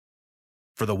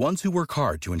For the ones who work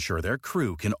hard to ensure their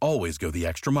crew can always go the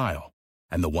extra mile,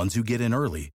 and the ones who get in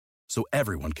early so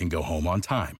everyone can go home on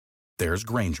time, there's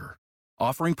Grainger,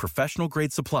 offering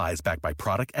professional-grade supplies backed by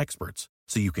product experts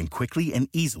so you can quickly and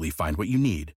easily find what you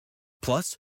need.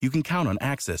 Plus, you can count on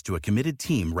access to a committed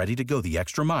team ready to go the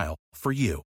extra mile for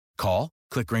you. Call,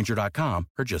 click Grainger.com,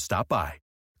 or just stop by.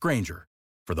 Grainger,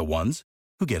 for the ones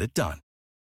who get it done.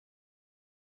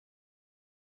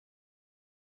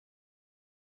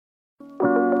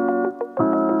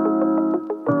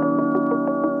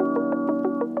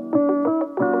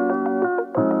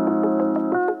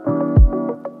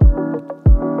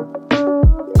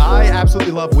 I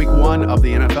absolutely love week one of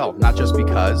the NFL, not just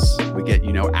because we get,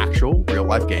 actual real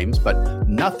life games, but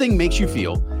nothing makes you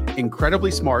feel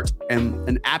incredibly smart and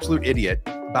an absolute idiot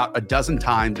about a dozen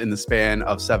times in the span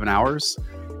of 7 hours,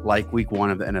 like week one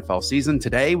of the NFL season.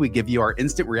 Today, we give you our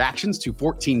instant reactions to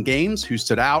 14 games, who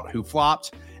stood out, who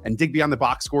flopped, and dig beyond the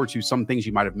box score to some things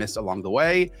you might have missed along the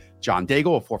way. John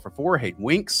Daigle of 4 for 4, Hayden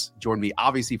Winks joined me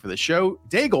obviously for the show.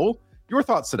 Daigle, your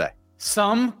thoughts today?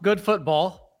 Some good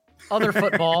football. Other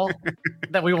football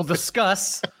that we will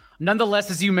discuss.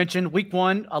 Nonetheless, as you mentioned, week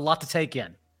one, a lot to take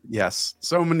in. Yes,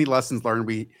 so many lessons learned.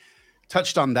 We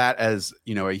touched on that as,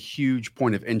 a huge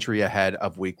point of entry ahead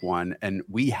of week one, and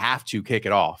we have to kick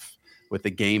it off with the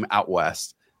game out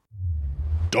west.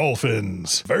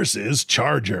 Dolphins versus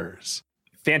Chargers.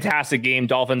 Fantastic game.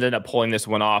 Dolphins ended up pulling this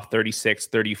one off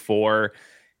 36-34.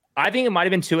 I think it might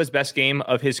have been Tua's best game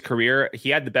of his career. He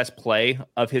had the best play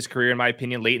of his career, in my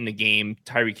opinion. Late in the game,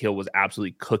 Tyreek Hill was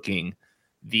absolutely cooking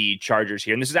the Chargers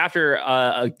here. And this is after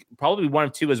probably one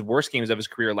of Tua's worst games of his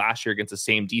career last year against the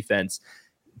same defense.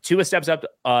 Tua steps up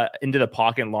into the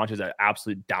pocket and launches an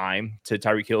absolute dime to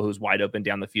Tyreek Hill, who's wide open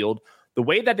down the field. The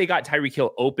way that they got Tyreek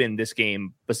Hill open this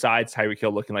game, besides Tyreek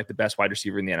Hill looking like the best wide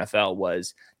receiver in the NFL,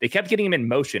 was they kept getting him in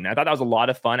motion. I thought that was a lot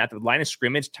of fun. At the line of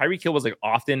scrimmage, Tyreek Hill was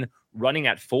often running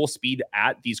at full speed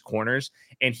at these corners,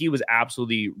 and he was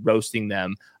absolutely roasting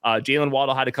them. Jalen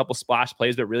Waddle had a couple splash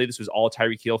plays, but really this was all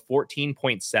Tyreek Hill.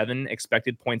 14.7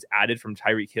 expected points added from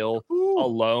Tyreek Hill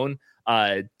alone.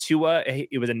 Tua,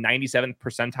 it was a 97th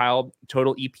percentile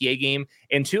total EPA game,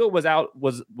 and Tua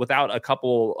was without a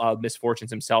couple of misfortunes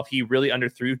himself. He really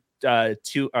underthrew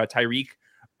Tyreek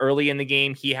early in the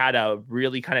game. He had a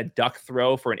really kind of duck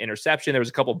throw for an interception. There was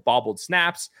a couple bobbled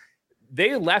snaps.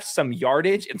 They left some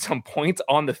yardage and some points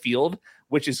on the field,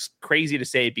 which is crazy to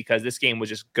say because this game was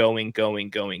just going.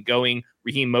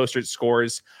 Raheem Mostert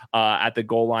scores at the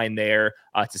goal line there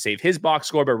to save his box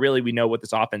score. But really, we know what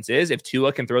this offense is. If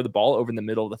Tua can throw the ball over in the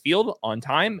middle of the field on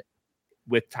time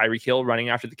with Tyreek Hill running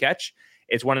after the catch,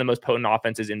 it's one of the most potent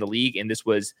offenses in the league. And this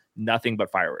was nothing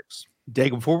but fireworks.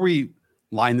 Dave, before we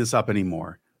line this up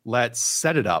anymore, let's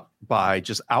set it up by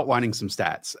just outlining some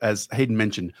stats. As Hayden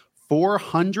mentioned,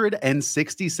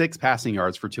 466 passing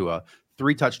yards for Tua,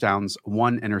 3 touchdowns,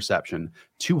 1 interception.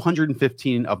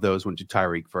 215 of those went to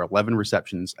Tyreek for 11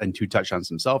 receptions and 2 touchdowns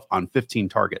himself on 15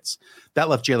 targets. That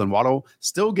left Jalen Waddle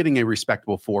still getting a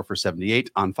respectable 4 for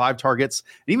 78 on 5 targets.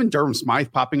 And even Durham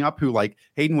Smythe popping up, who,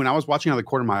 Hayden, when I was watching out of the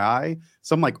corner of my eye,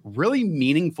 some really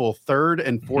meaningful 3rd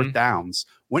and 4th downs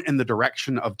went in the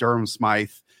direction of Durham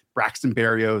Smythe, Braxton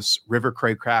Berrios, River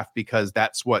Craycraft, because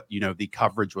that's what, the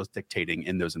coverage was dictating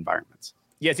in those environments.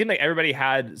 Yeah, it seemed like everybody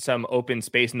had some open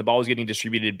space and the ball was getting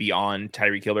distributed beyond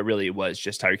Tyreek Hill, but really it was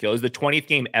just Tyreek Hill. It was the 20th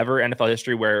game ever in NFL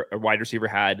history where a wide receiver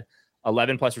had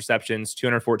 11 plus receptions,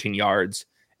 214 yards,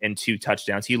 and 2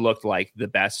 touchdowns. He looked like the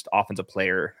best offensive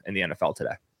player in the NFL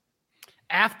today.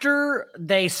 After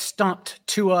they stumped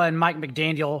Tua and Mike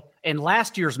McDaniel in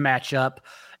last year's matchup,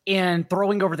 in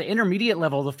throwing over the intermediate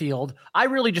level of the field, I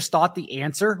really just thought the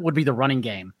answer would be the running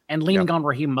game and leaning on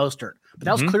Raheem Mostert. But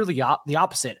that was clearly the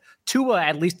opposite. Tua,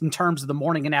 at least in terms of the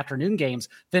morning and afternoon games,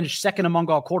 finished second among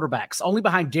all quarterbacks, only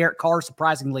behind Derek Carr,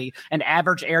 surprisingly, and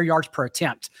average air yards per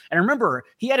attempt. And remember,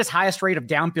 he had his highest rate of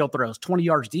downfield throws, 20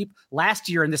 yards deep, last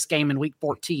year in this game in week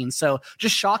 14. So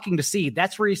just shocking to see.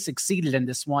 That's where he succeeded in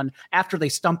this one after they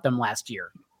stumped them last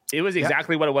year. It was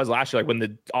exactly what it was last year. When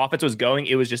the offense was going,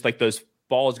 it was just those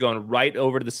balls going right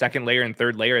over to the second layer and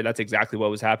third layer. That's exactly what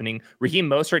was happening. Raheem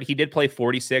Mostert, he did play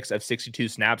 46 of 62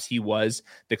 snaps. He was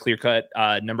the clear-cut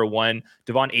number one.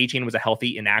 Devon Achane was a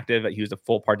healthy inactive. He was a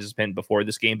full participant before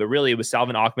this game, but really it was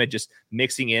Salvon Ahmed just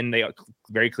mixing in. They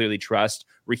very clearly trust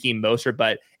Raheem Mostert,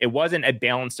 but it wasn't a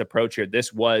balanced approach here.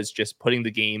 This was just putting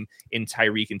the game in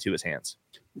Tyreek into his hands.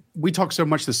 We talked so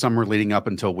much this summer leading up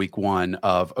until week one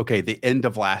of, okay, the end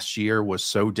of last year was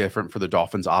so different for the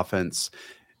Dolphins offense.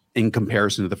 in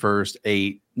comparison to the first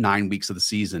 8-9 weeks of the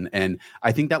season. And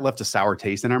I think that left a sour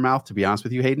taste in our mouth, to be honest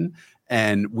with you, Hayden.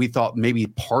 And we thought maybe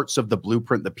parts of the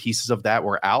blueprint, the pieces of that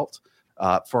were out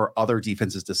for other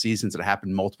defenses this season. It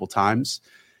happened multiple times.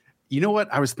 You know what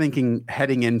I was thinking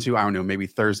heading into, I don't know, maybe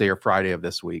Thursday or Friday of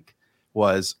this week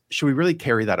was, should we really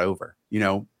carry that over? You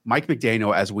know, Mike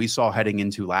McDaniel, as we saw heading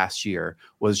into last year,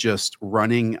 was just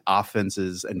running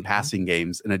offenses and passing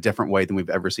games in a different way than we've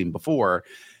ever seen before.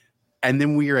 And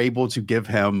then we are able to give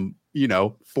him,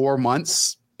 4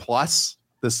 months plus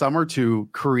the summer to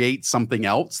create something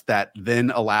else that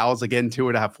then allows, again,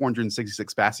 Tua to have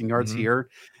 466 passing yards here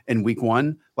in week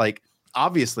 1. Like,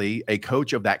 obviously, a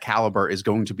coach of that caliber is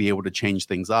going to be able to change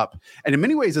things up. And in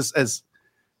many ways, as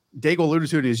Daigle alluded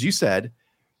to it, as you said,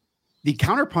 the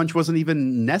counterpunch wasn't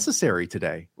even necessary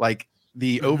today. Like,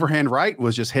 the overhand right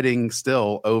was just hitting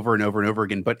still over and over and over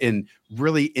again, but in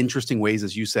really interesting ways,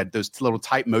 as you said, those little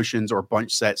tight motions or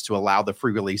bunch sets to allow the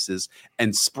free releases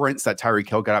and sprints that Tyreek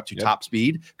Hill got up to top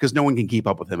speed, because no one can keep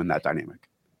up with him in that dynamic.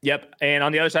 Yep. And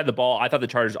on the other side of the ball, I thought the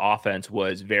Chargers offense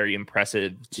was very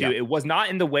impressive too. Yep. It was not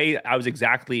in the way I was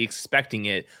exactly expecting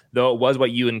it, though it was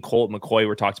what you and Colt McCoy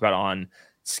were talked about on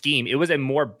scheme. It was a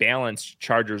more balanced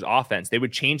Chargers offense. They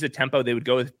would change the tempo. They would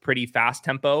go with pretty fast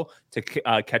tempo to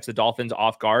catch the Dolphins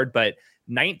off guard. But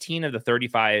 19 of the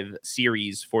 35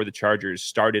 series for the Chargers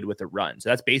started with a run. So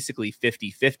that's basically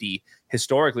 50-50.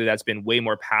 Historically, that's been way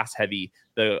more pass heavy.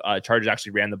 The Chargers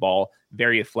actually ran the ball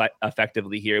very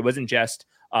effectively here. It wasn't just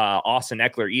Austin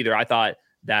Eckler either. I thought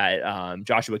that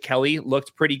Joshua Kelly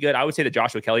looked pretty good. I would say that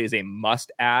Joshua Kelly is a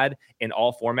must add in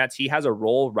all formats. He has a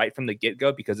role right from the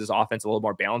get-go because his offense is a little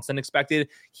more balanced than expected.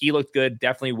 He looked good,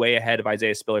 definitely way ahead of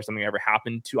Isaiah Spiller. Something ever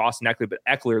happened to Austin Eckler, but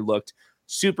Eckler looked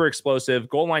super explosive.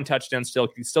 Goal line touchdown still.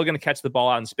 He's still going to catch the ball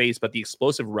out in space, but the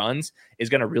explosive runs is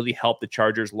going to really help the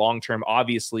Chargers long-term.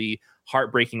 Obviously,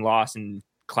 heartbreaking loss in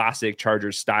classic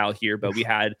Chargers style here, but we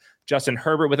had Justin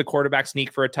Herbert with a quarterback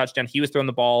sneak for a touchdown. He was throwing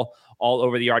the ball all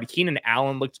over the yard. Keenan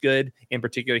Allen looked good. In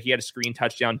particular, he had a screen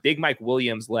touchdown. Big Mike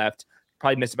Williams left,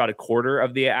 probably missed about a quarter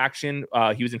of the action.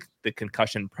 He was in the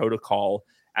concussion protocol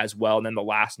as well. And then the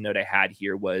last note I had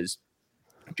here was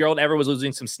Gerald Everett was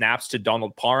losing some snaps to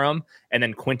Donald Parham, and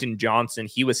then Quentin Johnson.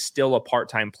 He was still a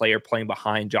part-time player playing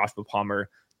behind Joshua Palmer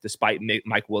despite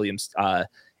Mike Williams'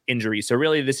 injury. So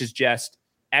really, this is just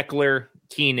Eckler,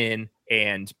 Keenan,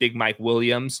 and Big Mike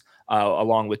Williams,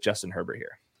 along with Justin Herbert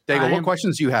here. Daigle, what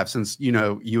questions do you have, since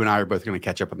you and I are both going to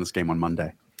catch up on this game on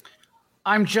Monday?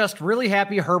 I'm just really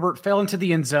happy Herbert fell into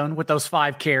the end zone with those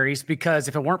 5 carries, because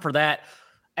if it weren't for that,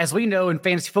 as we know in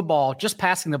fantasy football, just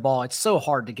passing the ball, it's so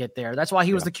hard to get there. That's why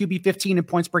he was the QB 15 in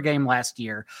points per game last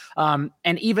year. And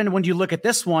even when you look at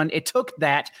this one, it took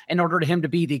that in order to him to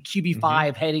be the QB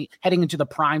 5 heading into the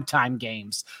primetime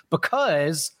games,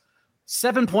 because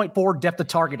 7.4 depth of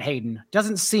target, Hayden,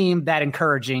 doesn't seem that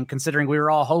encouraging, considering we were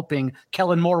all hoping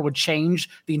Kellen Moore would change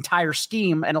the entire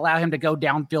scheme and allow him to go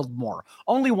downfield more.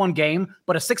 Only one game,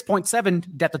 but a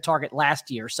 6.7 depth of target last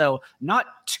year. So not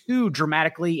too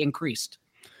dramatically increased.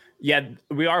 Yeah,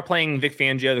 we are playing Vic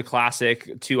Fangio, the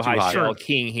classic too high shell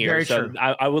king here. Very so true.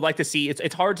 I would like to see,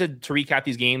 it's hard to recap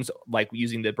these games like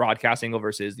using the broadcast angle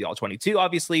versus the All-22,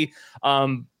 obviously.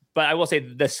 But I will say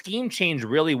the scheme change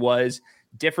really was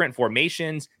different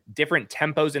formations, different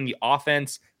tempos in the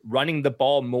offense, running the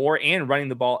ball more and running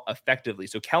the ball effectively.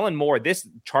 So Kellen Moore, this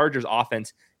Chargers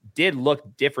offense did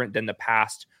look different than the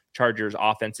past Chargers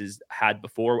offenses had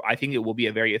before. I think it will be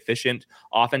a very efficient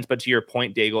offense. But to your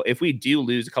point, Daigle, if we do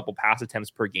lose a couple pass attempts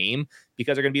per game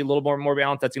because they're going to be a little more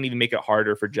balanced, that's going to even make it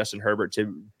harder for Justin Herbert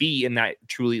to be in that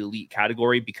truly elite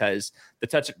category, because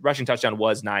the rushing touchdown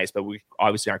was nice, but we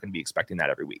obviously aren't going to be expecting that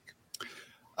every week.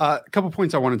 A couple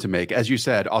points I wanted to make. As you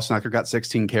said, Austin Eckler got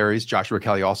 16 carries. Joshua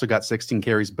Kelly also got 16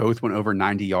 carries. Both went over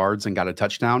 90 yards and got a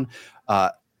touchdown.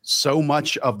 So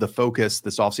much of the focus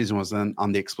this offseason was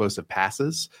on the explosive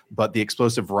passes, but the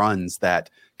explosive runs that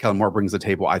Kellen Moore brings to the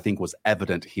table, I think, was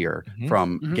evident here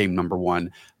from game number 1.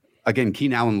 Again,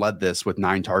 Keenan Allen led this with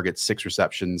 9 targets, 6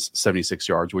 receptions, 76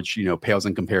 yards, which, pales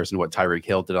in comparison to what Tyreek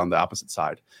Hill did on the opposite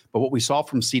side. But what we saw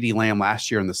from CeeDee Lamb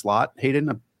last year in the slot,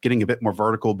 Hayden, getting a bit more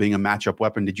vertical, being a matchup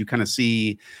weapon, did you kind of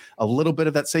see a little bit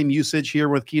of that same usage here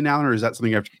with Keenan Allen, or is that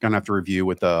something you're going to have to review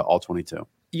with the All-22?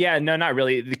 Yeah, no, not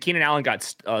really. The Keenan Allen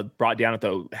got brought down at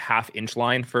the half-inch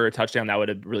line for a touchdown. That would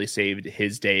have really saved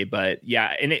his day. But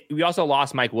yeah, and we also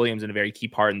lost Mike Williams in a very key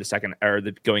part in the second, or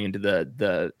going into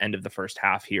the end of the first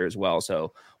half here as well.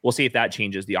 So we'll see if that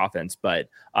changes the offense. But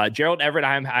Gerald Everett,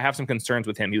 I have some concerns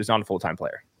with him. He was not a full-time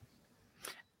player.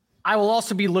 I will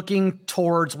also be looking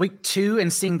towards week 2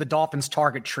 and seeing the Dolphins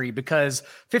target tree, because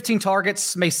 15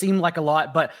 targets may seem like a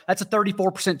lot, but that's a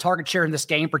 34% target share in this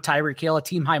game for Tyreek Hill, a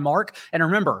team high mark. And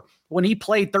remember, when he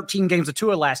played 13 games of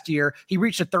Tua last year, he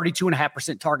reached a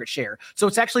 32.5% target share. So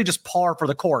it's actually just par for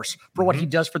the course for what he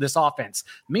does for this offense.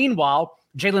 Meanwhile,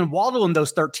 Jalen Waddle in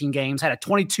those 13 games had a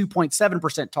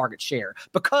 22.7% target share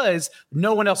because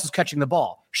no one else was catching the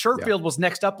ball. Sherfield was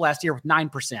next up last year with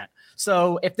 9%.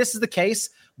 So if this is the case,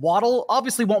 Waddle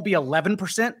obviously won't be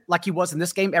 11% like he was in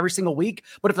this game every single week.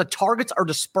 But if the targets are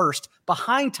dispersed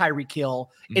behind Tyreek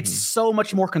Hill, it's so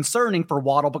much more concerning for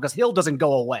Waddle because Hill doesn't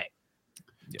go away.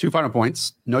 Two final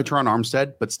points. No Teron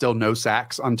Armstead, but still no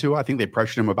sacks on Tua. I think they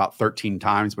pressured him about 13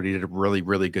 times, but he did a really,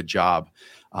 really good job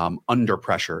under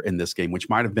pressure in this game, which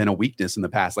might have been a weakness in the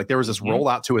past. Like there was this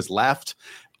rollout to his left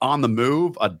on the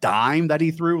move, a dime that he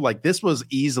threw. Like this was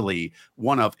easily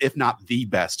one of, if not the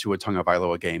best Tua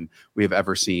Tagovailoa game we have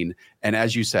ever seen. And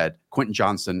as you said, Quentin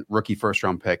Johnson, rookie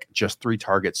first-round pick, just 3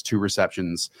 targets, 2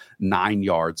 receptions, 9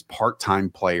 yards, part-time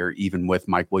player, even with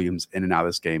Mike Williams in and out of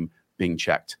this game being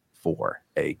checked for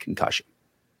a concussion.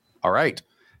 All right.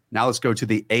 Now let's go to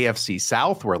the AFC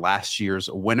South, where last year's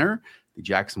winner, the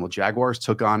Jacksonville Jaguars,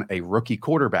 took on a rookie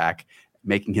quarterback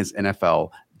making his NFL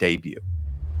debut.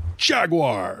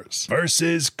 Jaguars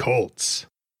versus Colts.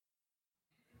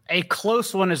 A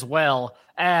close one as well,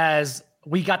 as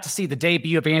we got to see the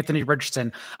debut of Anthony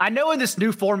Richardson. I know in this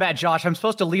new format, Josh, I'm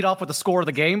supposed to lead off with the score of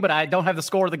the game, but I don't have the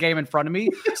score of the game in front of me.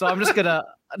 So I'm just going to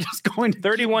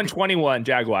 31-21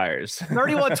 Jaguars.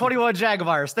 31-21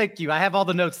 Jaguars. Thank you. I have all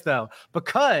the notes though,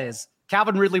 because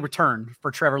Calvin Ridley returned for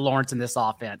Trevor Lawrence in this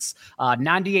offense.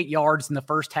 98 yards in the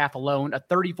first half alone, a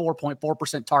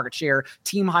 34.4% target share,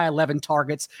 team high 11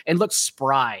 targets, and looks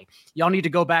spry. Y'all need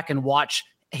to go back and watch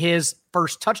his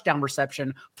first touchdown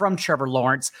reception from Trevor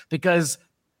Lawrence, because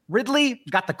Ridley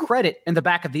got the credit in the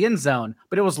back of the end zone,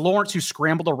 but it was Lawrence who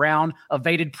scrambled around,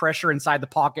 evaded pressure inside the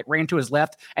pocket, ran to his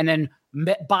left, and then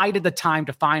bided the time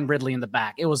to find Ridley in the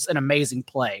back. It was an amazing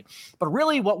play. But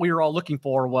really what we were all looking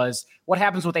for was what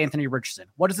happens with Anthony Richardson?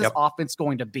 What is this offense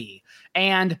going to be?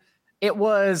 And it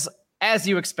was, as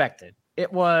you expected,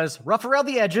 it was rough around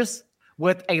the edges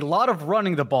with a lot of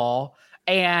running the ball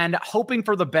and hoping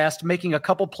for the best, making a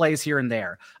couple plays here and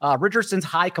there. Richardson's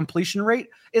high completion rate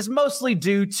is mostly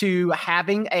due to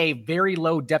having a very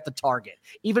low depth of target.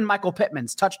 Even Michael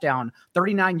Pittman's touchdown,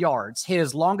 39 yards,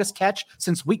 his longest catch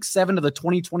since week 7 of the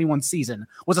 2021 season,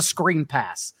 was a screen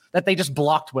pass that they just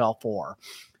blocked well for.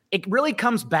 It really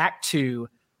comes back to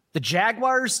the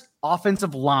Jaguars'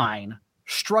 offensive line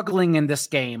struggling in this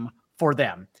game for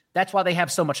them. That's why they have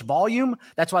so much volume.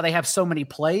 That's why they have so many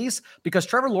plays, because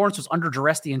Trevor Lawrence was under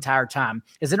duress the entire time.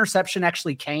 His interception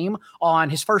actually came on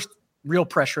his first real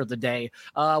pressure of the day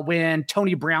when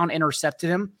Tony Brown intercepted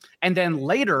him. And then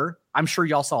later, I'm sure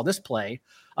y'all saw this play,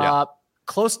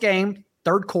 close game,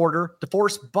 third quarter,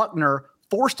 DeForest Buckner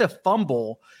forced a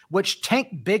fumble, which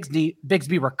Tank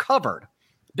Bigsby recovered.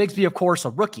 Bigsby, of course, a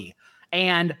rookie.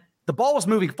 And the ball was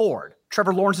moving forward.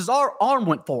 Trevor Lawrence's arm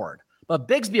went forward. But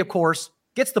Bigsby, of course,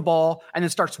 gets the ball and then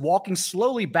starts walking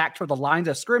slowly back toward the lines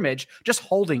of scrimmage, just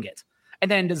holding it. And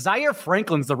then Zaire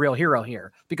Franklin's the real hero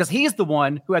here, because he's the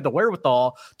one who had the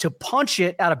wherewithal to punch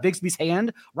it out of Bigsby's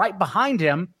hand right behind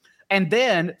him and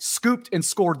then scooped and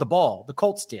scored the ball. The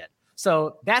Colts did.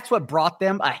 So that's what brought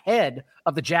them ahead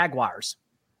of the Jaguars.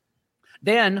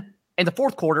 Then in the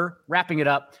fourth quarter, wrapping it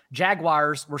up,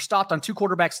 Jaguars were stopped on 2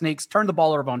 quarterback sneaks, turned the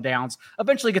ball over on downs,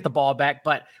 eventually get the ball back,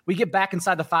 but we get back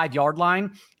inside the 5-yard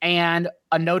line, and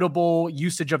a notable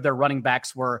usage of their running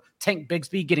backs were Tank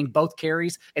Bigsby getting both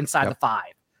carries inside the 5.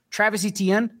 Travis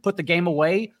Etienne put the game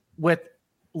away with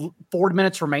 4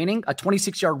 minutes remaining, a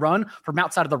 26-yard run from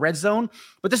outside of the red zone.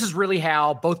 But this is really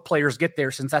how both players get there,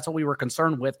 since that's what we were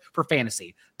concerned with for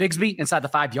fantasy. Bigsby inside the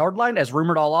 5-yard line, as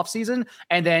rumored all offseason,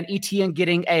 and then Etienne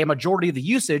getting a majority of the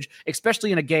usage,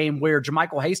 especially in a game where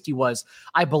JaMycal Hasty was,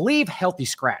 I believe, healthy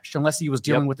scratched, unless he was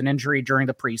dealing with an injury during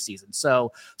the preseason.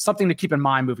 So something to keep in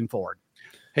mind moving forward.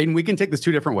 Hayden, we can take this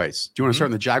 2 different ways. Do you want to start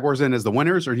in the Jaguars end as the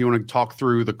winners, or do you want to talk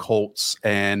through the Colts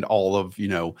and all of,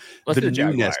 Let's do the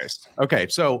Jaguars. Okay,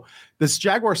 so this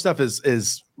Jaguar stuff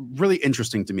is really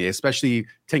interesting to me, especially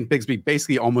Tank Bigsby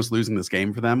basically almost losing this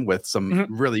game for them with some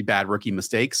really bad rookie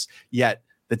mistakes, yet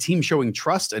the team showing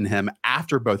trust in him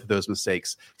after both of those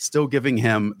mistakes, still giving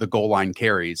him the goal line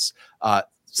carries.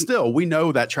 Still, we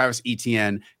know that Travis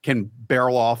Etienne can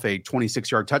barrel off a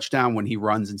 26-yard touchdown when he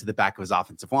runs into the back of his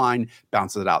offensive line,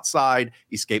 bounces it outside,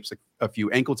 escapes a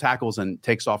few ankle tackles, and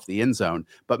takes off the end zone.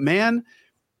 But man,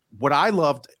 what I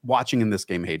loved watching in this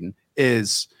game, Hayden,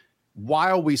 is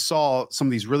while we saw some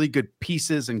of these really good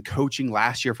pieces and coaching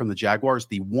last year from the Jaguars,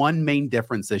 the one main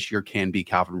difference this year can be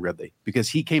Calvin Ridley, because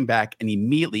he came back and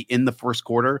immediately in the first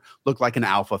quarter looked like an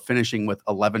alpha, finishing with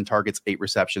 11 targets, 8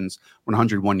 receptions,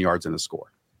 101 yards and a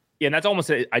score. Yeah, and that's almost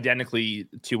identically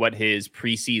to what his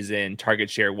preseason target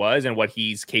share was and what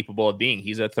he's capable of being.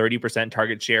 He's a 30%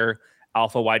 target share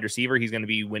alpha wide receiver. He's going to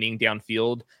be winning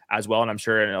downfield as well. And I'm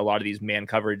sure in a lot of these man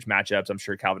coverage matchups, I'm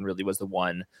sure Calvin Ridley was the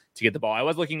one to get the ball. I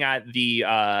was looking at the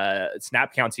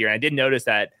snap counts here, and I did notice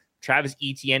that Travis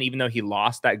Etienne, even though he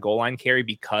lost that goal line carry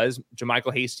because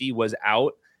JaMycal Hasty was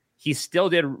out, he still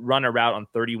did run a route on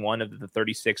 31 of the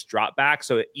 36 drop back.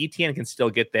 So Etienne can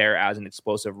still get there as an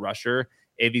explosive rusher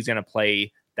if he's going to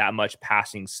play that much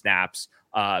passing snaps.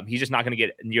 He's just not going to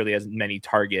get nearly as many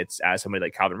targets as somebody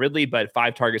like Calvin Ridley, but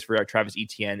 5 targets for Travis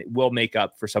Etienne will make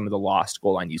up for some of the lost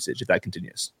goal line usage if that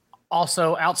continues.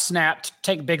 Also outsnapped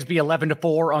Tank Bigsby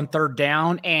 11-4 on third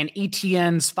down, and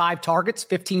Etienne's 5 targets,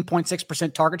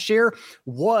 15.6% target share,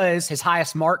 was his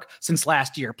highest mark since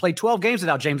last year. Played 12 games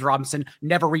without James Robinson,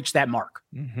 never reached that mark.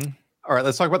 Mm-hmm. All right,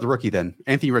 let's talk about the rookie then.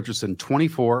 Anthony Richardson,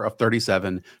 24 of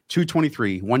 37,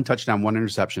 223, 1 touchdown, 1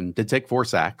 interception, did take 4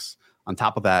 sacks. On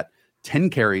top of that,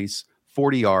 10 carries,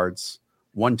 40 yards,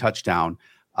 1 touchdown.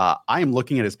 I am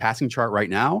looking at his passing chart right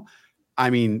now.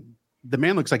 I mean, the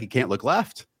man looks like he can't look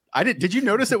left. Did you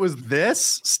notice it was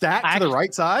this stat to the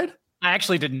right side? I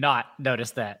actually did not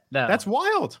notice that. No. That's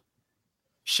wild.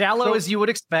 Shallow as you would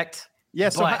expect. Yeah,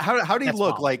 so how did he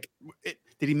look? Wild.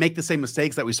 Did he make the same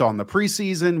mistakes that we saw in the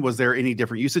preseason? Was there any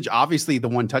different usage? Obviously, the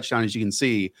 1 touchdown, as you can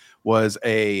see, was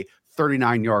a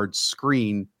 39-yard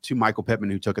screen to Michael Pittman,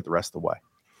 who took it the rest of the way.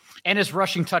 And his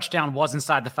rushing touchdown was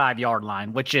inside the 5-yard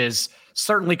line, which is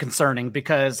certainly concerning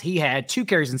because he had 2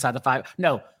 carries inside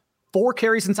the 4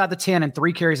 carries inside the 10 and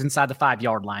 3 carries inside the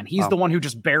 5-yard line. He's the one who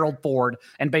just barreled forward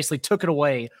and basically took it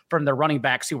away from the running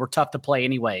backs who were tough to play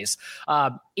anyways.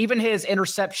 Even his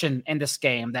interception in this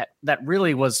game that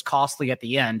really was costly at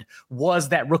the end was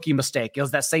that rookie mistake. It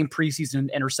was that same preseason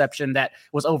interception that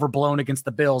was overblown against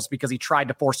the Bills because he tried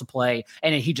to force a play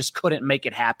and he just couldn't make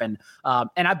it happen.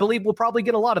 And I believe we'll probably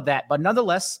get a lot of that, but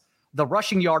nonetheless, the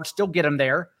rushing yards still get him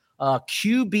there.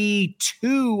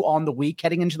 QB2 on the week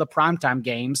heading into the primetime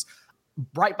games,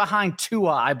 right behind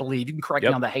Tua, I believe. You can correct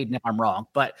me on that, Hayden, if I'm wrong.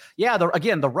 But yeah, the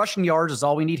rushing yards is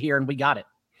all we need here, and we got it.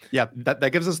 Yeah,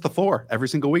 that gives us the floor every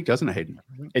single week, doesn't it, Hayden?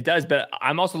 It does, but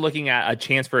I'm also looking at a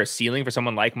chance for a ceiling for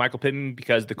someone like Michael Pittman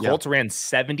because the Colts ran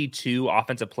 72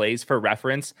 offensive plays. For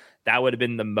reference, that would have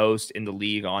been the most in the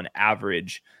league on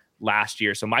average last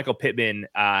year. So Michael Pittman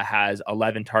has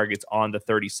 11 targets on the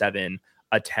 37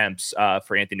 attempts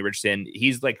for Anthony Richardson.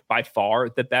 He's like by far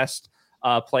the best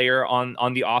player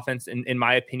on the offense, in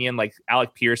my opinion. Like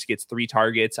Alec Pierce gets 3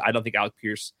 targets. I don't think Alec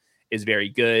Pierce is very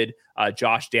good.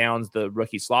 Josh Downs, the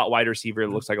rookie slot wide receiver,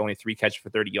 looks like only 3 catches for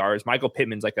 30 yards. Michael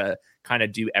Pittman's like a kind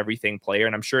of do everything player,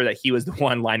 and I'm sure that he was the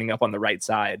one lining up on the right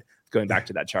side, going back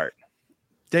to that chart.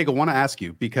 Daigle, I want to ask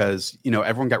you, because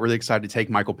everyone got really excited to take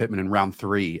Michael Pittman in round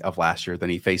 3 of last year. Then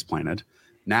he face planted.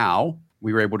 Now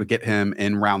we were able to get him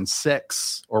in round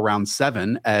 6 or round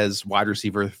 7 as wide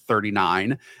receiver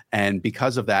 39. And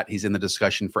because of that, he's in the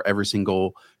discussion for every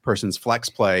single person's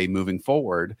flex play moving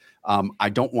forward. I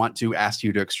don't want to ask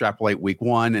you to extrapolate week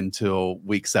 1 until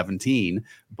week 17,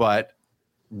 but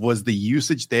was the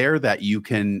usage there that you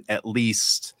can at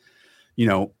least,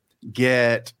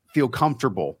 feel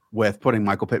comfortable with putting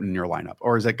Michael Pittman in your lineup?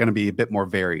 Or is it going to be a bit more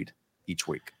varied each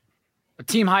week?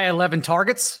 Team high 11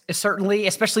 targets is certainly,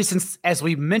 especially since, as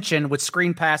we mentioned, with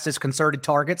screen passes, concerted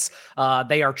targets,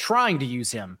 they are trying to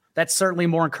use him. That's certainly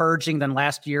more encouraging than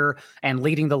last year and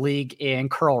leading the league in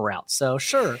curl routes. So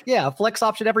sure, yeah, a flex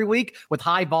option every week with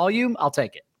high volume, I'll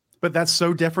take it. But that's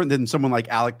so different than someone like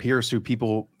Alec Pierce, who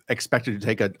people expected to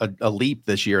take a leap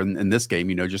this year in this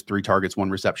game, just 3 targets, 1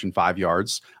 reception, 5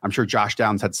 yards. I'm sure Josh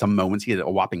Downs had some moments. He had a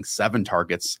whopping 7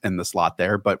 targets in the slot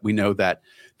there, but we know that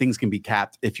things can be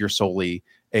capped if you're solely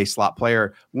a slot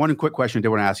player. One quick question I did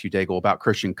want to ask you, Daigle, about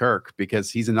Christian Kirk,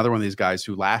 because he's another one of these guys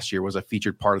who last year was a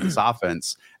featured part of this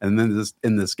offense. And then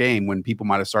in this game, when people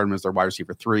might have started him as their wide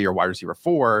receiver 3 or wide receiver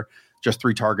 4, just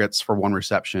 3 targets for 1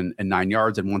 reception and 9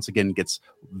 yards. And once again, gets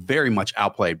very much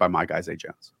outplayed by my guy, Zay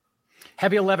Jones.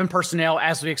 Heavy 11 personnel,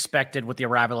 as we expected with the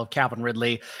arrival of Calvin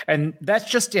Ridley. And that's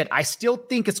just it. I still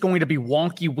think it's going to be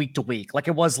wonky week to week, like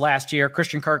it was last year.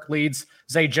 Christian Kirk leads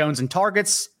Zay Jones in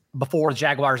targets. before the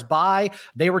Jaguars bye.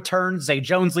 They return. Zay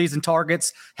Jones leads in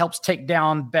targets, helps take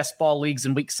down best ball leagues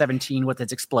in week 17 with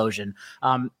its explosion.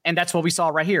 And that's what we saw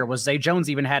right here was Zay Jones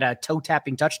even had a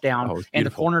toe-tapping touchdown in the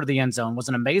corner of the end zone. Was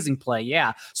an amazing play.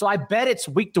 Yeah. So I bet it's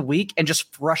week to week and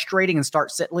just frustrating in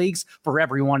start-sit leagues for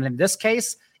everyone. In this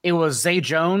case, it was Zay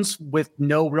Jones with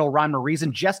no real rhyme or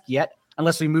reason just yet,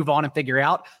 unless we move on and figure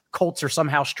out Colts are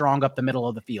somehow strong up the middle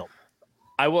of the field.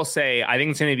 I will say, I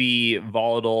think it's going to be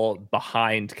volatile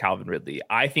behind Calvin Ridley.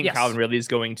 I think Calvin Ridley is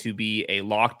going to be a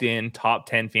locked in top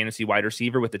 10 fantasy wide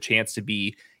receiver with a chance to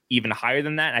be even higher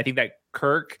than that. And I think that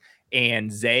Kirk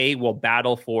and Zay will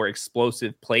battle for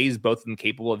explosive plays, both of them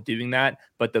capable of doing that,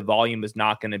 but the volume is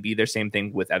not going to be there. Same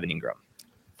thing with Evan Ingram.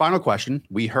 Final question.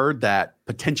 We heard that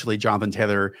potentially Jonathan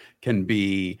Taylor can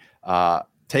be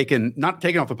not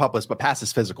taken off the PUP list, but past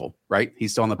his physical, right?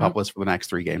 He's still on the PUP list for the next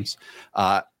 3 games.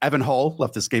 Evan Hull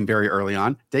left this game very early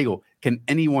on. Daigle, can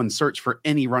anyone search for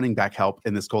any running back help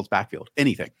in this Colts backfield?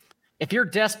 Anything? If you're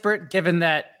desperate, given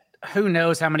that who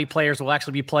knows how many players will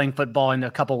actually be playing football in a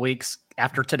couple weeks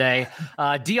after today,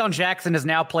 Deion Jackson has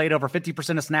now played over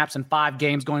 50% of snaps in 5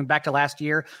 games going back to last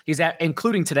year. He's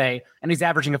including today, and he's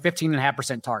averaging a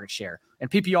 15.5% target share. In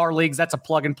PPR leagues, that's a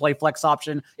plug-and-play flex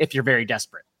option if you're very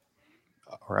desperate.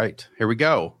 All right, here we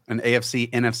go. An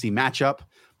AFC-NFC matchup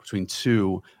between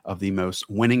 2 of the most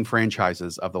winning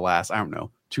franchises of the last,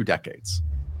 2 decades.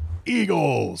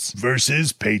 Eagles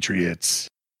versus Patriots.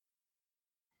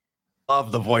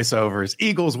 Love the voiceovers.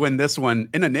 Eagles win this one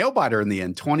in a nail-biter in the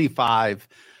end,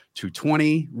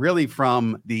 25-20, really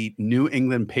from the New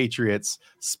England Patriots,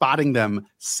 spotting them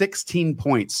 16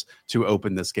 points to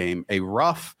open this game. A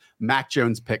rough Mac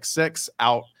Jones pick 6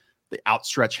 out. The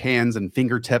outstretched hands and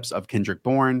fingertips of Kendrick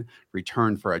Bourne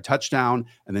return for a touchdown.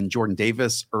 And then Jordan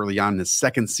Davis early on in his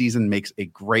second season makes a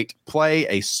great play,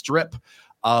 a strip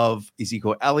of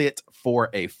Ezekiel Elliott for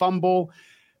a fumble.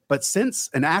 But since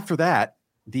and after that,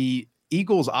 the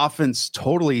Eagles offense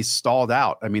totally stalled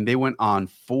out. I mean, they went on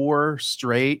 4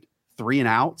 straight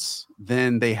 3-and-outs.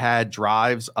 Then they had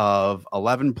drives of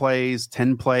 11 plays,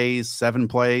 10 plays, 7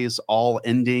 plays, all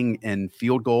ending in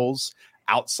field goals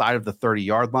outside of the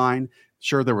 30-yard line.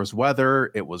 Sure, there was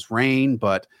weather, it was rain,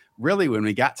 but really when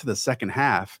we got to the second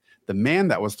half, the man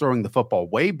that was throwing the football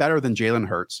way better than Jalen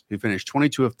Hurts, who finished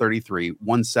 22 of 33,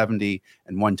 170,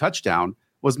 and 1 touchdown,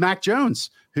 was Mac Jones,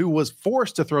 who was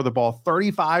forced to throw the ball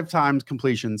 35 times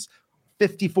completions,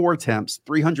 54 attempts,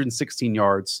 316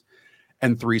 yards,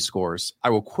 and 3 scores. I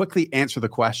will quickly answer the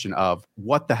question of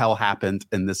what the hell happened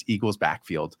in this Eagles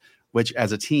backfield, which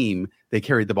as a team, they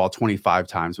carried the ball 25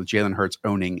 times with Jalen Hurts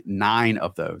owning 9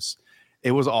 of those.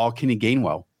 It was all Kenny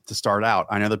Gainwell to start out.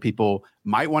 I know that people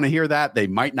might want to hear that. They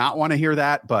might not want to hear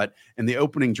that. But in the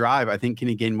opening drive, I think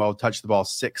Kenny Gainwell touched the ball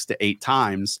 6 to 8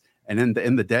 times. And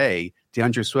in the day,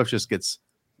 DeAndre Swift just gets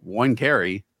 1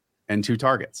 carry and 2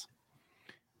 targets.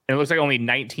 And it looks like only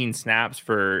 19 snaps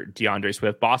for DeAndre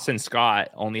Swift. Boston Scott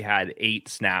only had 8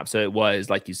 snaps. So it was,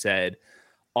 like you said,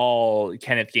 all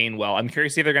Kenneth Gainwell. I'm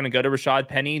curious if they're going to go to Rashad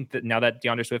Penny now that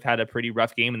DeAndre Swift had a pretty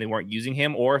rough game and they weren't using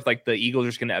him, or if like the Eagles are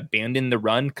just going to abandon the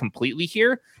run completely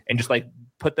here and just like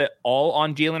put the all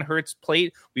on Jalen Hurts'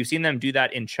 plate. We've seen them do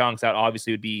that in chunks. That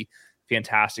obviously would be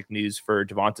fantastic news for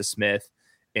Devonta Smith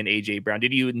and AJ Brown.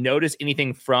 Did you notice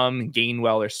anything from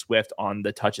Gainwell or Swift on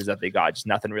the touches that they got? Just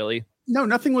nothing really? No,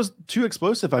 nothing was too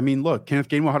explosive. I mean, look, Kenneth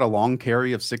Gainwell had a long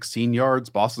carry of 16 yards.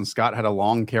 Boston Scott had a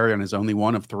long carry on his only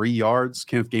one of 3 yards.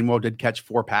 Kenneth Gainwell did catch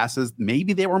 4 passes.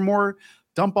 Maybe they were more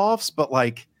dump offs, but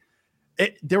like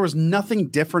there was nothing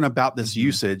different about this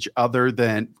usage other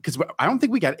than because I don't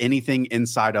think we got anything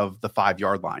inside of the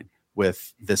 5-yard line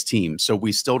with this team. So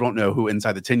we still don't know who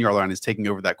inside the 10-yard line is taking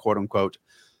over that quote unquote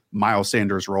Miles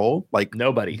Sanders role. Like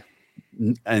nobody.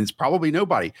 And it's probably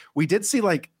nobody. We did see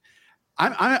like,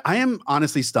 I am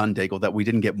honestly stunned, Daigle, that we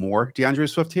didn't get more DeAndre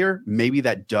Swift here. Maybe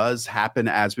that does happen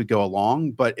as we go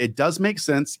along, but it does make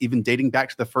sense, even dating back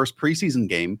to the first preseason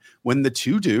game, when the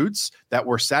 2 dudes that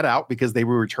were set out because they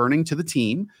were returning to the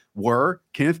team were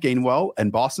Kenneth Gainwell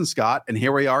and Boston Scott. And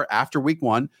here we are after week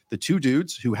 1, the 2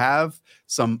 dudes who have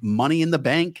some money in the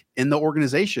bank in the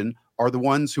organization are the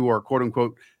ones who are, quote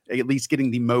unquote, at least getting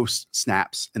the most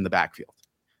snaps in the backfield.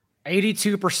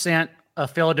 82% of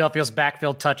Philadelphia's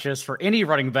backfield touches for any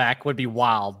running back would be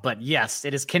wild. But yes,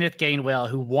 it is Kenneth Gainwell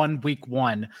who won week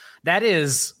 1. That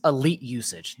is elite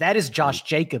usage. That is Josh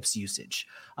Jacobs usage.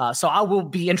 So I will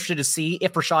be interested to see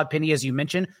if Rashad Penny, as you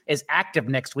mentioned, is active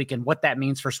next week and what that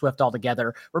means for Swift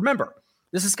altogether. Remember,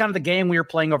 this is kind of the game we were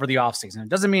playing over the offseason. It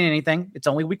doesn't mean anything. It's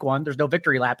only week 1. There's no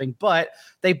victory lapping, but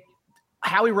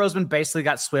Howie Roseman basically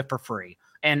got Swift for free.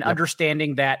 and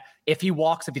understanding that if he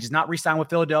does not re-sign with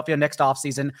Philadelphia next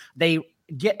offseason, they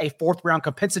get a 4th round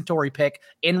compensatory pick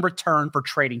in return for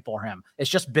trading for him. It's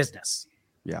just business.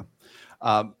 Yeah.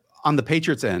 On the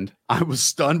Patriots end, I was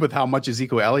stunned with how much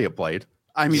Ezekiel Elliott played.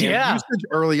 I mean, usage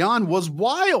early on was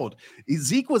wild.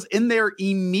 Zeke was in there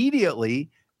immediately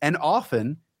and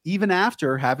often, even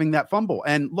after having that fumble.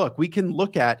 And look, we can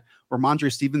look at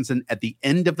Ramondre Stevenson at the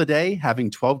end of the day,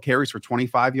 having 12 carries for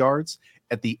 25 yards.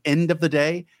 At the end of the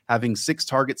day, having 6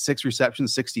 targets, 6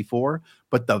 receptions, 64.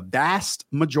 But the vast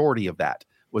majority of that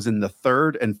was in the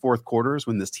 3rd and 4th quarters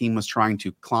when this team was trying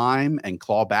to climb and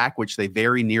claw back, which they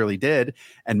very nearly did.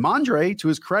 And Mondre, to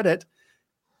his credit,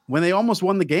 when they almost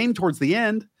won the game towards the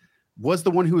end, was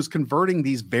the one who was converting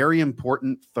these very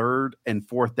important 3rd and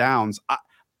 4th downs.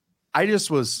 I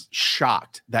just was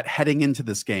shocked that heading into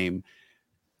this game,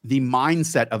 the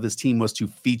mindset of this team was to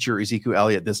feature Ezekiel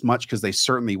Elliott this much because they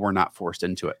certainly were not forced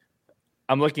into it.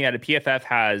 I'm looking at it. PFF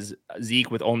has Zeke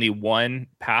with only 1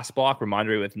 pass block,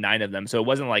 Ramondre with 9 of them. So it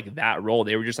wasn't like that role.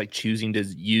 They were just like choosing to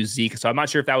use Zeke. So I'm not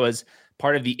sure if that was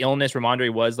part of the illness.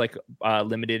 Ramondre was like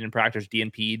limited in practice,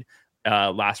 DNP'd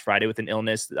last Friday with an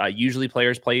illness. Usually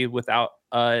players play without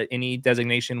any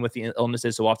designation with the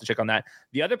illnesses. So we'll have to check on that.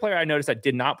 The other player I noticed that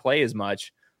did not play as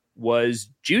much was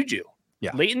Juju.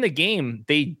 Yeah. Late in the game,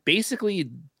 they basically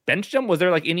benched him. Was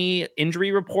there like any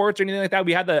injury reports or anything like that?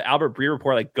 We had the Albert Breer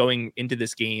report like going into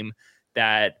this game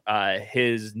that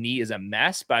his knee is a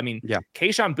mess. But I mean,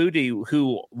 Kayshon Boutte,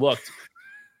 who looked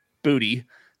booty,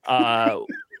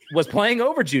 was playing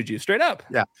over Juju straight up.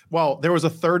 Yeah. Well, there was a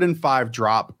 3rd and 5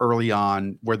 drop early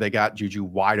on where they got Juju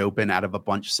wide open out of a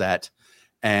bunch set.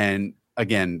 And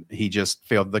again, he just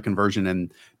failed the conversion.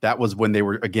 And that was when they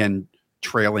were, again,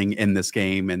 trailing in this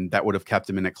game, and that would have kept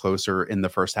him in it closer in the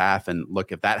first half. And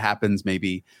look, if that happens,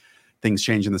 maybe things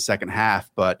change in the second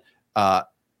half. But I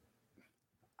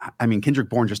mean, Kendrick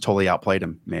Bourne just totally outplayed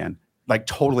him, man. Like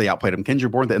totally outplayed him.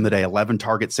 Kendrick Bourne at the end of the day, 11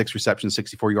 targets, 6 receptions,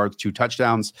 64 yards, 2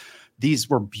 touchdowns. These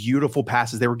were beautiful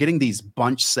passes. They were getting these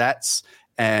bunch sets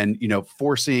and,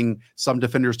 forcing some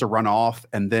defenders to run off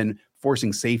and then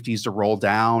forcing safeties to roll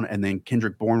down, and then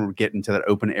Kendrick Bourne would get into that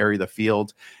open area of the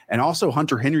field. And also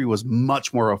Hunter Henry was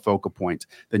much more a focal point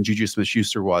than Juju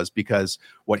Smith-Schuster was, because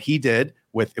what he did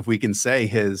with, if we can say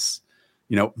his,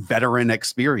 veteran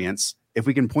experience, if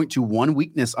we can point to one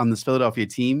weakness on this Philadelphia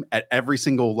team at every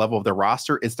single level of their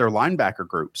roster, it's their linebacker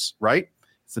groups, right?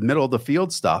 It's the middle of the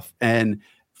field stuff. And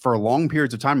for long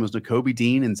periods of time, it was Nakobe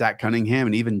Dean and Zach Cunningham,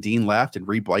 and even Dean left, and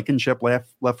Reed Blankenship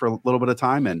left for a little bit of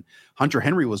time. And Hunter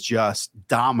Henry was just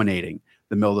dominating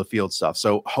the middle of the field stuff.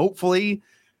 So hopefully,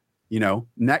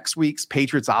 next week's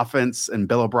Patriots offense and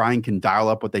Bill O'Brien can dial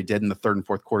up what they did in the 3rd and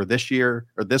 4th quarter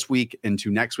this week into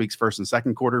next week's 1st and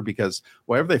 2nd quarter, because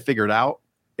whatever they figured out,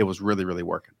 it was really, really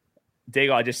working.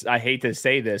 Dago, I hate to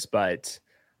say this, but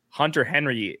Hunter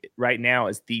Henry right now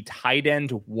is the tight end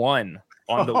 1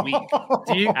 on the week.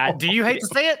 Do you hate to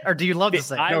say it, or do you love to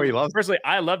say it? No, he loves it. Personally,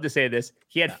 I love to say this.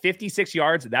 He had 56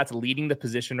 yards. That's leading the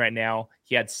position right now.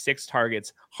 He had 6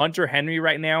 targets. Hunter Henry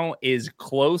right now is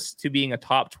close to being a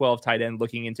top 12 tight end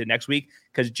looking into next week,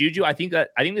 because Juju, I think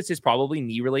this is probably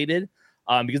knee related.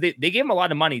 Because they gave him a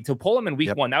lot of money to pull him in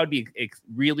week 1. That would be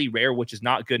really rare, which is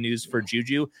not good news for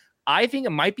Juju. I think it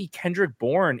might be Kendrick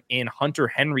Bourne and Hunter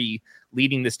Henry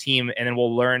leading this team, and then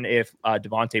we'll learn if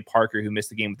Devontae Parker, who missed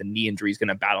the game with a knee injury, is going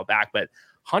to battle back. But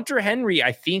Hunter Henry,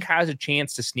 I think, has a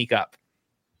chance to sneak up.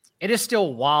 It is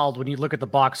still wild when you look at the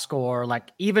box score. Like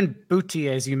even Boutte,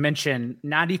 as you mentioned,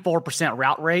 94%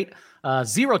 route rate,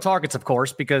 0 targets, of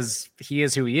course, because he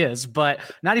is who he is, but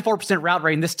 94% route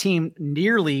rate. And this team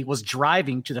nearly was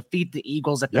driving to defeat the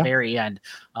Eagles at the very end.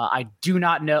 I do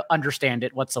not understand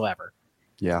it whatsoever.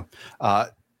 Yeah.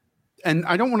 And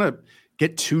I don't want to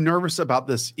get too nervous about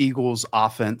this Eagles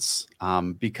offense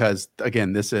because,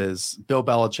 again, this is Bill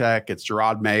Belichick. It's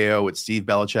Gerard Mayo. It's Steve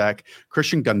Belichick.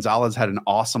 Christian Gonzalez had an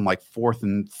awesome 4th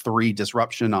and 3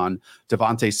 disruption on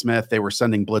Devontae Smith. They were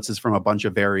sending blitzes from a bunch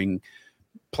of varying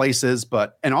places.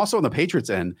 And also on the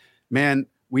Patriots end, man,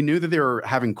 we knew that they were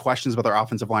having questions about their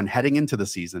offensive line heading into the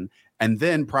season. And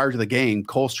then prior to the game,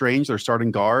 Cole Strange, their starting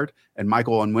guard, and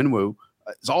Michael Onwenu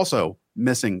is also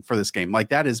missing for this game.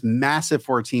 That is massive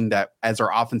for a team that, as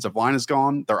our offensive line is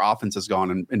gone, their offense has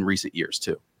gone in recent years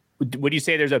too. Would you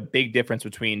say there's a big difference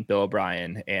between Bill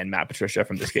O'Brien and Matt Patricia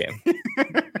from this game?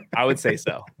 I would say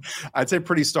so. I'd say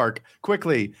pretty stark.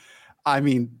 Quickly, I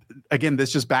mean, again,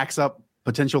 this just backs up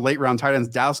potential late round tight ends.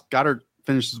 Dallas Goedert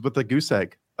finishes with a goose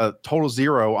egg, a total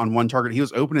 0 on 1 target. He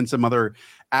was open in some other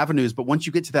avenues, but once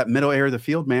you get to that middle area of the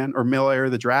field, man, or middle area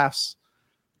of the drafts,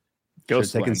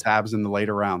 taking stabs in the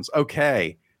later rounds.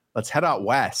 Okay, let's head out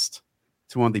west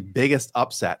to one of the biggest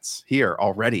upsets here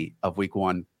already of week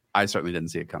one. I certainly didn't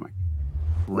see it coming.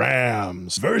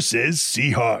 Rams versus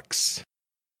Seahawks.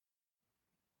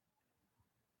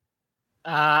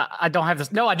 I don't have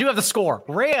this. No, I do have the score.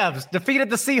 Rams defeated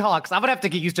the Seahawks. I'm going to have to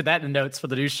get used to that in the notes for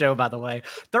the new show, by the way.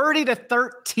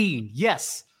 30-13.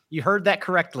 Yes, you heard that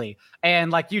correctly. And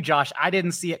like you, Josh, I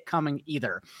didn't see it coming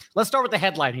either. Let's start with the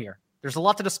headline here. There's a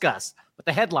lot to discuss, but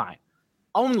the headline,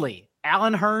 only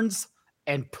Allen Hurns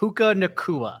and Puka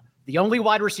Nacua, the only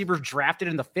wide receivers drafted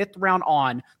in the 5th round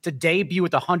on to debut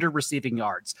with 100 receiving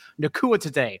yards. Nacua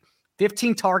today,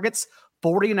 15 targets,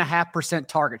 40.5%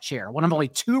 target share. One of only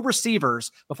 2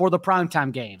 receivers before the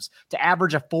primetime games to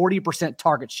average a 40%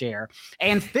 target share.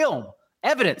 And film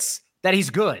evidence that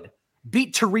he's good.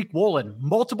 Beat Tariq Woolen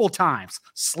multiple times,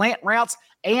 slant routes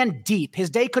and deep. His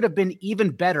day could have been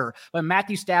even better, but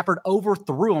Matthew Stafford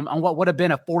overthrew him on what would have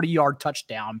been a 40-yard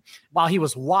touchdown while he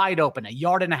was wide open, 1.5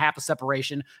 yards of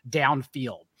separation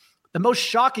downfield. The most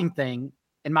shocking thing,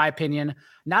 in my opinion,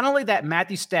 not only that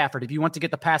Matthew Stafford, if you want to get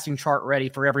the passing chart ready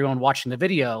for everyone watching the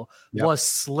video, was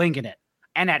slinging it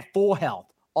and at full health,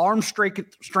 arm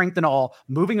strength and all,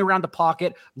 moving around the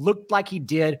pocket, looked like he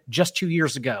did just 2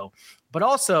 years ago. But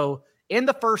also, in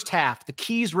the first half, the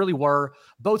keys really were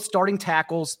both starting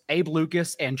tackles, Abe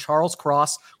Lucas and Charles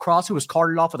Cross. Cross, who was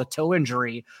carted off with a toe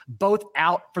injury, both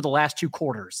out for the last 2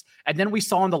 quarters. And then we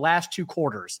saw in the last 2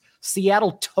 quarters,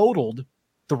 Seattle totaled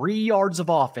 3 yards of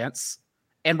offense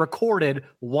and recorded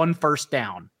 1 first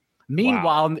down.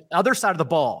 Meanwhile, on the other side of the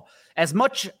ball, as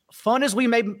much fun as we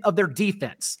made of their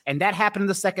defense, and that happened in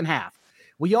the second half,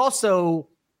 we also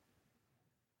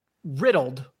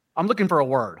riled,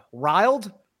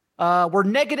 were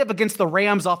negative against the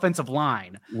Rams offensive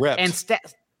line. And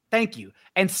thank you.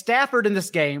 And Stafford in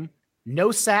this game,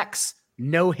 no sacks,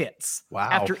 no hits.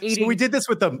 Wow. So we did this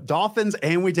with the Dolphins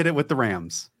and we did it with the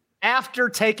Rams. After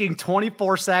taking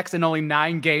 24 sacks in only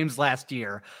 9 games last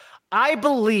year. I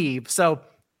believe, so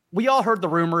we all heard the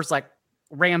rumors like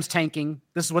Rams tanking.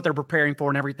 This is what they're preparing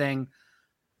for and everything.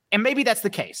 And maybe that's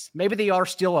the case. Maybe they are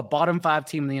still a bottom 5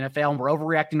 team in the NFL and we're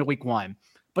overreacting to week 1.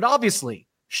 But obviously,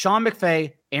 Sean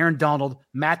McVay, Aaron Donald,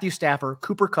 Matthew Stafford,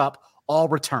 Cooper Kupp all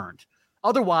returned.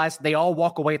 Otherwise, they all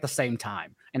walk away at the same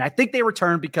time. And I think they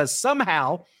returned because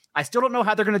somehow, I still don't know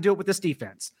how they're going to do it with this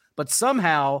defense, but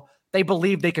somehow they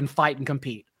believe they can fight and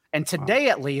compete. And today,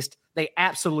 at least, they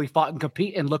absolutely fought and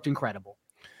compete and looked incredible.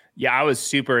 Yeah, I was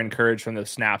super encouraged from the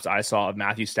snaps I saw of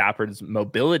Matthew Stafford's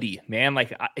mobility, man.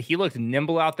 Like he looked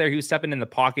nimble out there. He was stepping in the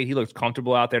pocket. He looked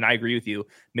comfortable out there. And I agree with you.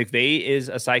 McVay is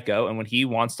a psycho. And when he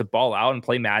wants to ball out and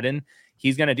play Madden,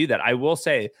 he's going to do that. I will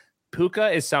say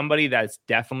Puka is somebody that's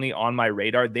definitely on my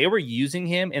radar. They were using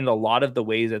him in a lot of the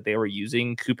ways that they were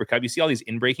using Cooper Kupp. You see all these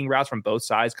in-breaking routes from both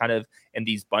sides, kind of in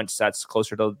these bunch sets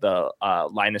closer to the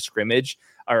line of scrimmage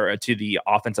or to the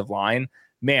offensive line.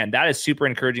 Man, that is super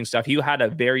encouraging stuff. He had a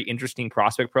very interesting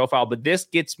prospect profile, but this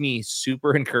gets me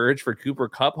super encouraged for Cooper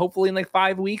Kupp, hopefully in like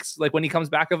 5 weeks, like when he comes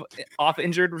back off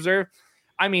injured reserve.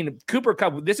 I mean, Cooper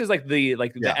Kupp, this is like the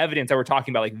evidence that we're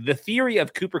talking about, like the theory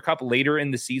of Cooper Kupp later in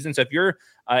the season. So if you're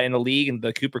in a league and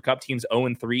the Cooper Kupp team's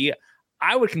 0-3,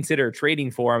 I would consider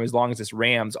trading for him as long as this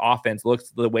Rams offense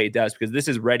looks the way it does, because this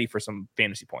is ready for some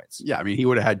fantasy points. Yeah, I mean, he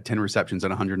would have had 10 receptions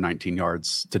and 119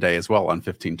 yards today as well on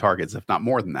 15 targets, if not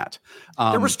more than that.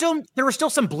 There were still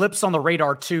some blips on the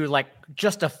radar too, like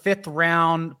just a 5th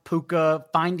round Puka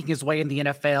finding his way in the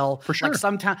NFL. For sure.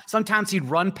 Like sometimes he'd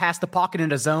run past the pocket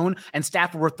in a zone and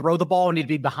Stafford would throw the ball and he'd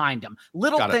be behind him.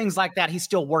 Little things like that he's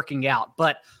still working out.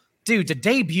 But dude, to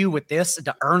debut with this,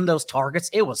 to earn those targets,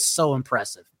 it was so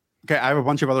impressive. Okay, I have a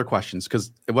bunch of other questions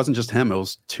because it wasn't just him. It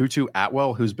was Tutu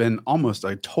Atwell, who's been almost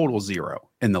a total zero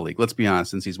in the league. Let's be honest,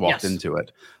 since he's walked into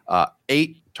it.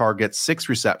 8 targets, 6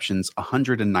 receptions,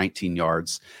 119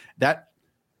 yards. That,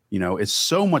 is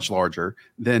so much larger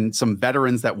than some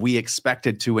veterans that we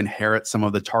expected to inherit some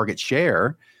of the target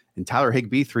share. And Tyler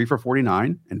Higbee, 3 for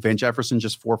 49, and Van Jefferson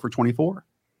just 4 for 24.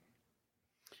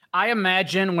 I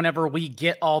imagine whenever we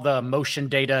get all the motion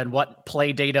data and what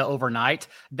play data overnight,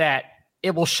 that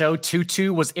it will show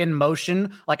Tutu was in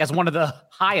motion, like as one of the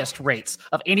highest rates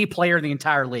of any player in the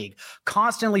entire league,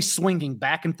 constantly swinging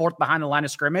back and forth behind the line of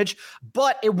scrimmage.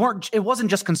 But it wasn't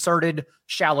just concerted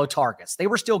shallow targets. They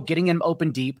were still getting him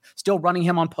open deep, still running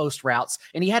him on post routes.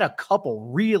 And he had a couple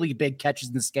really big catches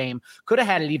in this game. Could have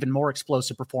had an even more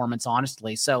explosive performance,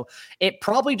 honestly. So it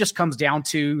probably just comes down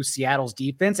to Seattle's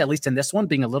defense, at least in this one,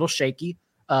 being a little shaky.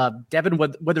 Devin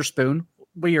Witherspoon,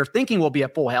 we are thinking will be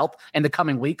at full health in the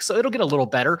coming weeks, so it'll get a little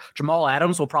better. Jamal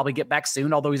Adams will probably get back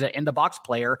soon, although he's an in-the-box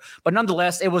player. But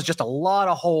nonetheless, it was just a lot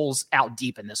of holes out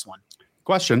deep in this one.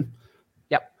 Question.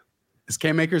 Yep. Is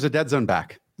Cam Akers a dead zone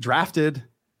back? Drafted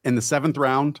in the 7th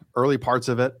round, early parts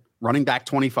of it, running back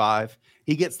 25.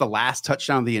 He gets the last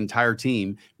touchdown of the entire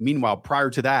team. Meanwhile, prior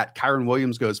to that, Kyren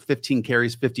Williams goes 15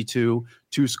 carries, 52,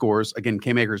 2 scores. Again,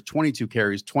 Cam Akers, 22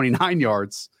 carries, 29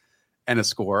 yards, and a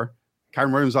score.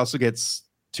 Kyren Williams also gets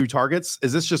 2 targets.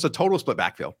 Is this just a total split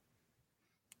backfield?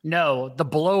 No, the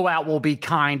blowout will be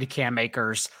kind to Cam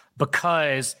Akers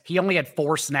because he only had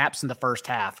 4 snaps in the first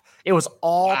half. It was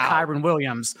all Kyren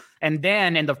Williams. And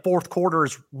then in the fourth quarter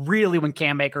is really when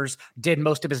Cam Akers did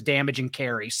most of his damage and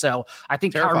carry. So I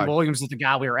think Kyren Williams is the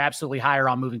guy we are absolutely higher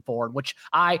on moving forward, which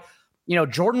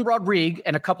Jordan Rodriguez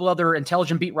and a couple other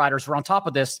intelligent beat writers were on top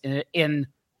of this in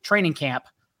training camp.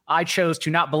 I chose to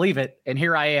not believe it. And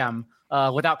here I am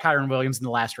without Kyren Williams in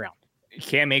the last round.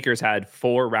 Cam Akers had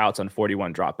 4 routes on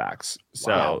 41 dropbacks.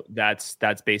 So that's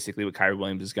basically what Kyren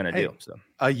Williams is going to do. So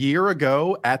a year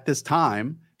ago at this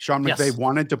time, Sean McVay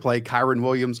wanted to play Kyren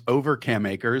Williams over Cam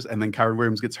Akers, and then Kyren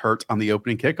Williams gets hurt on the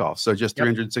opening kickoff. So just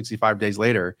 365 days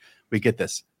later, we get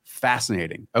this.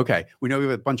 Fascinating. Okay, we know we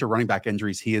have a bunch of running back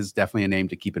injuries. He is definitely a name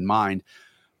to keep in mind.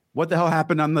 What the hell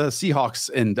happened on the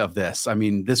Seahawks end of this? I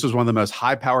mean, this was one of the most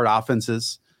high-powered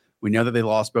offenses. We know that they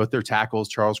lost both their tackles.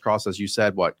 Charles Cross, as you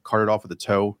said, carted off with a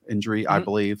toe injury, I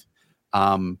believe.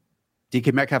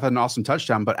 DK Metcalf had an awesome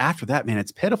touchdown, but after that, man,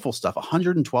 it's pitiful stuff.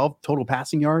 112 total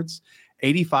passing yards,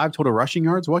 85 total rushing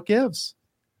yards. What gives?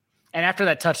 And after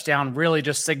that touchdown really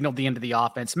just signaled the end of the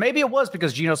offense. Maybe it was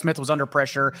because Geno Smith was under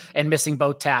pressure and missing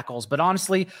both tackles, but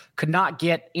honestly could not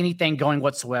get anything going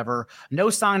whatsoever. No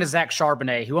sign of Zach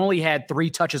Charbonnet, who only had 3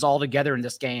 touches altogether in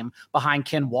this game behind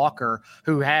Ken Walker,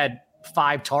 who had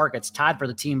 5 targets, tied for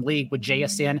the team league with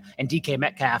JSN and DK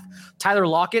Metcalf. Tyler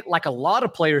Lockett, like a lot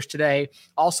of players today,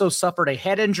 also suffered a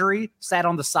head injury, sat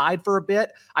on the side for a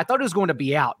bit. I thought he was going to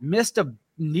be out, missed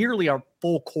nearly a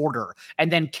full quarter,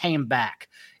 and then came back.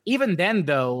 Even then,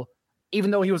 though,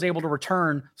 even though he was able to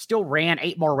return, still ran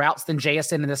 8 more routes than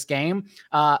JSN in this game.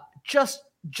 Just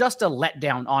a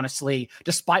letdown, honestly,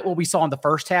 despite what we saw in the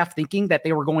first half, thinking that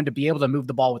they were going to be able to move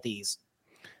the ball with ease.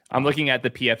 I'm looking at the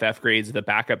PFF grades. The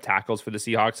backup tackles for the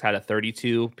Seahawks had a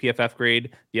 32 PFF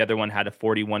grade. The other one had a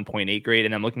 41.8 grade.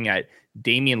 And I'm looking at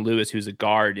Damian Lewis, who's a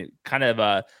guard, kind of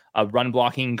a run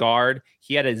blocking guard.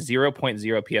 He had a 0.0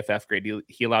 PFF grade.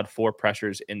 He allowed 4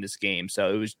 pressures in this game.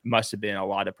 So it must have been a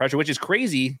lot of pressure, which is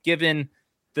crazy given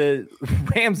the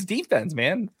Rams defense,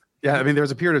 man. Yeah, I mean, there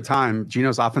was a period of time,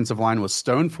 Geno's offensive line was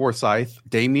Stone Forsythe,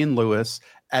 Damian Lewis,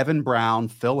 Evan Brown,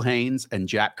 Phil Haynes, and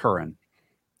Jack Curran.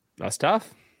 That's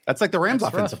tough. That's like the Rams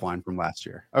offensive line from last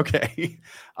year. Okay.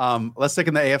 Let's stick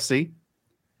in the AFC.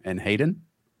 And Hayden,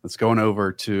 let's go on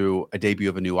over to a debut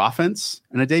of a new offense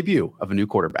and a debut of a new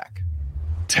quarterback.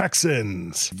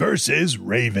 Texans versus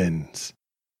Ravens.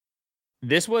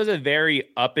 This was a very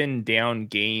up and down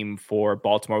game for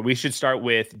Baltimore. We should start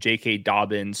with J.K.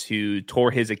 Dobbins, who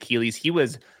tore his Achilles. He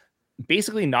was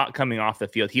basically not coming off the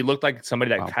field. He looked like somebody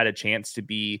that had a chance to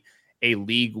be a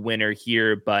league winner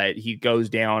here, but he goes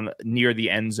down near the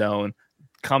end zone,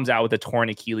 comes out with a torn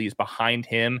Achilles. Behind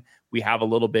him, we have a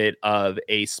little bit of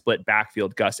a split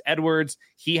backfield. Gus Edwards,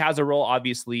 he has a role,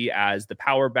 obviously, as the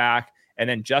power back, and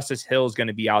then Justice Hill is going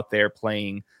to be out there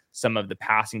playing some of the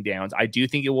passing downs. I do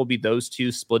think it will be those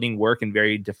two splitting work in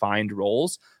very defined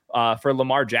roles. For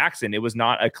Lamar Jackson, it was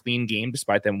not a clean game,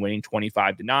 despite them winning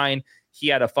 25-9. He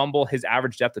had a fumble. His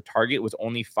average depth of target was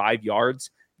only 5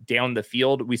 yards down the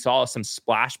field. We saw some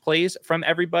splash plays from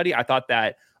everybody. I thought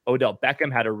that Odell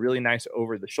Beckham had a really nice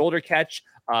over-the-shoulder catch.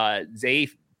 Zay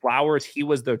Flowers, he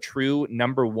was the true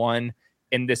number 1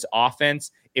 in this offense.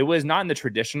 It was not in the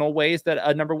traditional ways that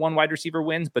a number 1 wide receiver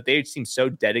wins, but they seem so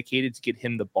dedicated to get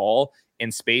him the ball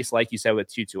in space. Like you said,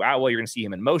 with Tutu Atwell, you're going to see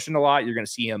him in motion a lot. You're going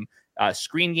to see him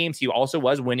screen games. He also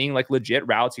was winning like legit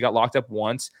routes. He got locked up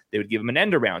once. They would give him an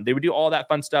end around. They would do all that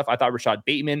fun stuff. I thought Rashad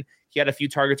Bateman, he had a few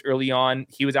targets early on.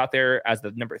 He was out there as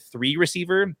the number 3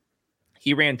 receiver.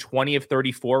 He ran 20 of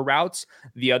 34 routes.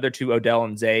 The other 2, Odell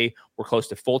and Zay, were close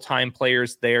to full-time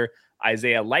players there.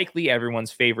 Isaiah Likely,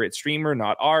 everyone's favorite streamer,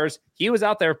 not ours. He was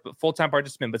out there, full-time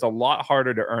participant, but it's a lot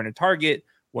harder to earn a target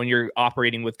when you're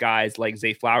operating with guys like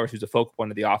Zay Flowers, who's a focal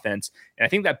point of the offense. And I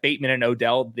think that Bateman and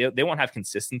Odell, they won't have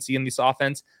consistency in this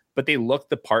offense, but they look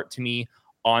the part to me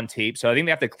on tape. So I think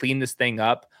they have to clean this thing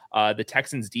up. The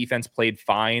Texans defense played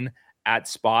fine at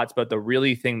spots, but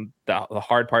the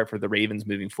hard part for the Ravens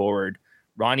moving forward,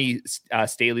 Ronnie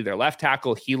Staley, their left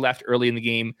tackle, he left early in the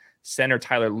game. Center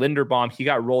Tyler Linderbaum, he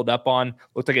got rolled up on,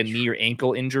 looked like a knee or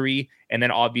ankle injury. And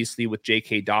then obviously with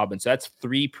J.K. Dobbins. So that's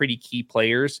 3 pretty key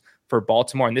players for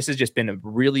Baltimore. And this has just been a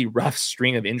really rough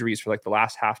string of injuries for like the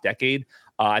last half decade.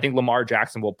 I think Lamar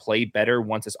Jackson will play better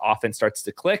once this offense starts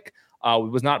to click.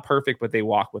 It was not perfect, but they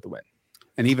walk with a win.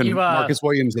 And even Marcus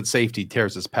Williams at safety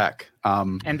tears his pec.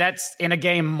 And that's in a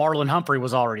game Marlon Humphrey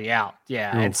was already out.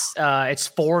 Yeah, it's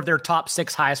 4 of their top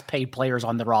 6 highest paid players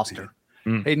on the roster.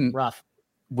 Hayden, rough.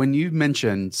 When you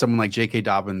mentioned someone like J.K.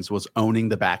 Dobbins was owning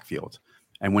the backfield,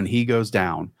 and when he goes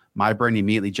down, my brain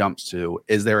immediately jumps to,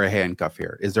 is there a handcuff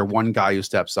here? Is there one guy who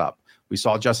steps up? We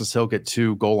saw Justice Hill get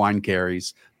 2 goal line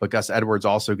carries, but Gus Edwards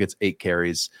also gets 8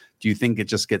 carries. Do you think it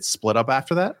just gets split up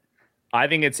after that? I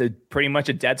think it's pretty much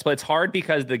a dead split. It's hard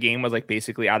because the game was like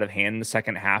basically out of hand in the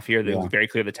second half here. It was very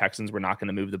clear the Texans were not going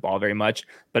to move the ball very much,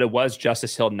 but it was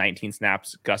Justice Hill 19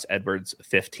 snaps, Gus Edwards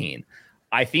 15.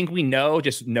 I think we know,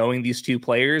 just knowing these 2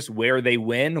 players, where they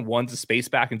win. One's a space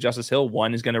back in Justice Hill.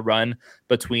 One is going to run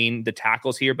between the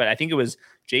tackles here. But I think it was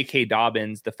J.K.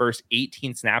 Dobbins, the first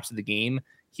 18 snaps of the game,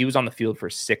 he was on the field for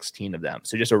 16 of them.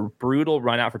 So just a brutal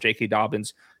run out for J.K.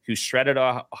 Dobbins, who shredded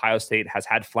Ohio State, has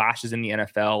had flashes in the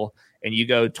NFL. And you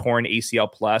go torn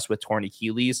ACL plus with torn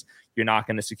Achilles, you're not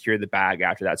going to secure the bag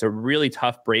after that. So a really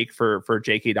tough break for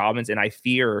J.K. Dobbins. And I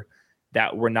fear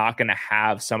that we're not going to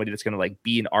have somebody that's going to like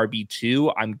be an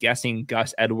RB2. I'm guessing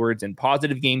Gus Edwards in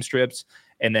positive game strips,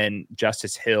 and then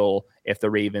Justice Hill if the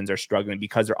Ravens are struggling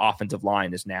because their offensive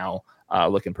line is now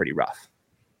looking pretty rough.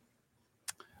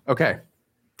 Okay.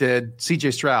 Did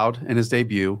CJ Stroud in his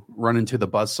debut run into the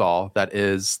buzzsaw that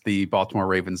is the Baltimore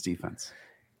Ravens defense?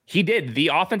 He did.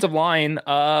 The offensive line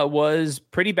was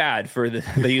pretty bad for the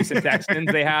Houston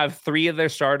Texans. They have 3 of their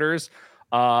starters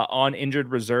on injured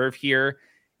reserve here.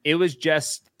 It was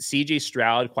just CJ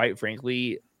Stroud, quite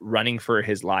frankly, running for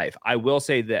his life. I will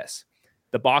say this.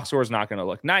 The box score is not going to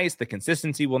look nice. The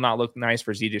consistency will not look nice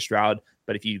for CJ Stroud.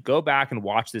 But if you go back and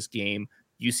watch this game,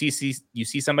 you see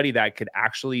somebody that could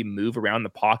actually move around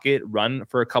the pocket, run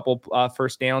for a couple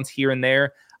first downs here and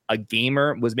there. A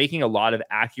gamer, was making a lot of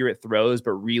accurate throws,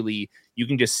 but really you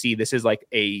can just see this is like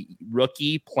a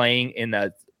rookie playing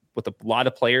with a lot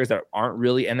of players that aren't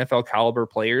really NFL caliber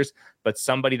players, but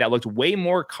somebody that looked way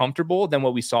more comfortable than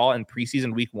what we saw in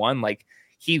preseason week 1. Like,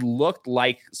 he looked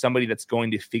like somebody that's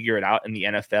going to figure it out in the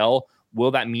NFL.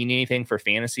 Will that mean anything for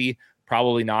fantasy?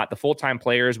 Probably not. The full-time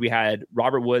players, we had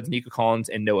Robert Woods, Nico Collins,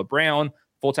 and Noah Brown.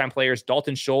 Full-time players,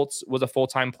 Dalton Schultz was a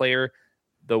full-time player.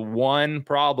 The one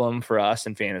problem for us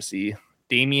in fantasy,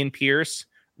 Dameon Pierce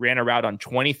ran a route on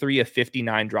 23 of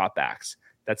 59 dropbacks.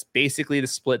 That's basically the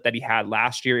split that he had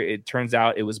last year. It turns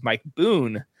out it was Mike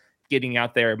Boone getting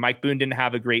out there. Mike Boone didn't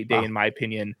have a great day, in my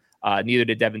opinion. Neither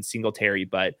did Devin Singletary,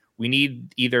 but we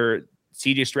need either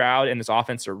CJ Stroud and this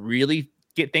offense to really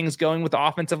get things going with the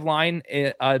offensive line,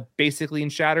 basically in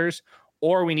shatters,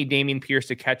 or we need Dameon Pierce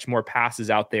to catch more passes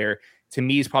out there. To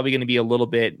me, he's probably going to be a little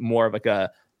bit more of like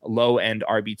a low-end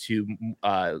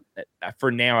RB2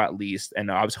 for now, at least.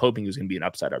 And I was hoping he was going to be an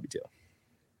upside RB2.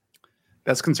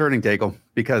 That's concerning, Daigle,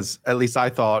 because at least I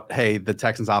thought, hey, the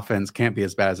Texans offense can't be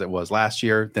as bad as it was last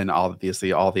year. Then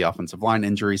obviously all the offensive line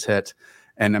injuries hit.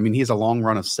 And I mean, he's a long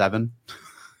run of 7.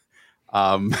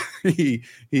 He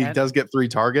does get 3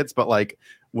 targets, but like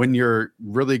when your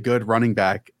really good running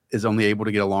back is only able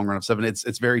to get a long run of 7,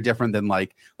 it's very different than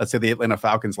like, let's say the Atlanta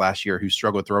Falcons last year who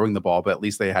struggled throwing the ball, but at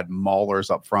least they had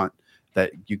maulers up front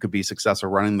that you could be successful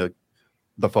running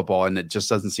the football. And it just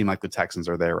doesn't seem like the Texans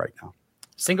are there right now.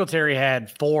 Singletary had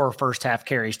 4 first half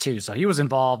carries too, so he was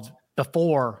involved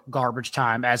before garbage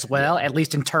time as well, at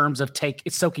least in terms of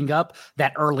soaking up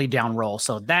that early down roll.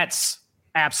 So that's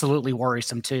absolutely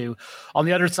worrisome too. On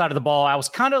the other side of the ball, I was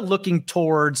kind of looking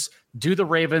towards, do the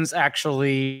Ravens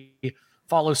actually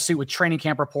follow suit with training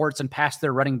camp reports and pass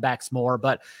their running backs more?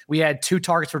 But we had 2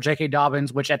 targets for J.K.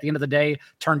 Dobbins, which at the end of the day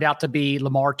turned out to be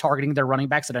Lamar targeting their running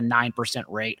backs at a 9%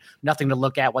 rate. Nothing to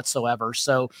look at whatsoever.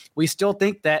 So we still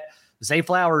think that Zay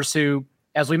Flowers, who,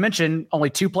 as we mentioned,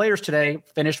 only 2 players today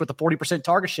finished with a 40%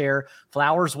 target share.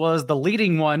 Flowers was the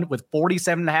leading one with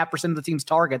 47.5% of the team's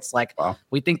targets. Like, wow.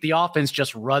 We think the offense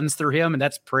just runs through him, and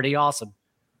that's pretty awesome.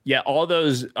 Yeah, all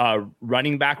those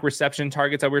running back reception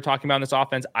targets that we were talking about in this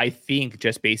offense, I think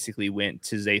just basically went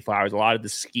to Zay Flowers. A lot of the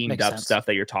schemed up stuff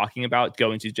that you're talking about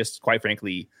going to just, quite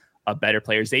frankly, a better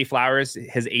player. Zay Flowers,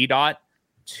 his ADOT,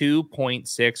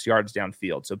 2.6 yards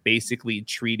downfield. So basically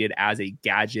treated as a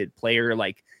gadget player.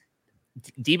 Like,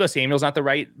 Deebo Samuel's not the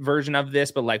right version of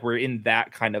this, but like we're in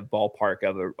that kind of ballpark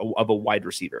of a wide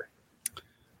receiver.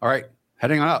 All right,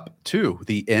 heading on up to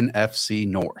the NFC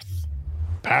North.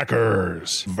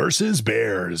 Packers versus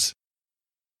Bears.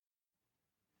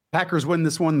 Packers win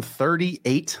this one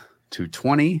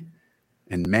 38-20.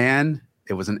 And man,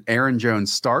 it was an Aaron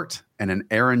Jones start and an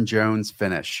Aaron Jones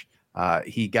finish.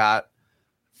 He got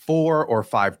 4 or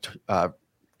 5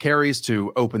 carries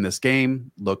to open this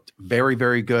game, looked very,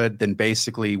 very good, then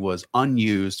basically was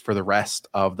unused for the rest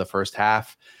of the first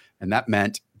half. And that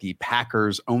meant the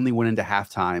Packers only went into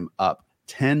halftime up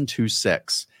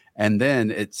 10-6. And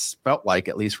then it felt like,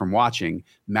 at least from watching,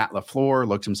 Matt LaFleur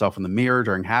looked himself in the mirror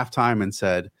during halftime and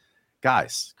said,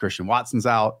 guys, Christian Watson's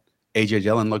out. A.J.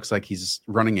 Dillon looks like he's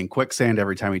running in quicksand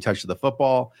every time he touches the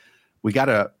football. We got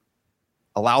to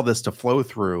allow this to flow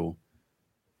through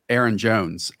Aaron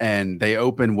Jones. And they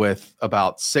open with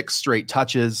about 6 straight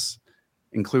touches,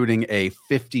 including a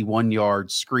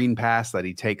 51-yard screen pass that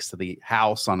he takes to the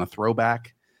house on a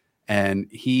throwback. And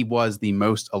he was the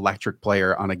most electric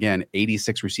player on, again,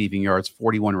 86 receiving yards,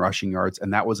 41 rushing yards.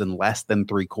 And that was in less than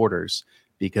 3 quarters,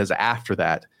 because after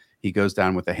that, he goes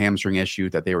down with a hamstring issue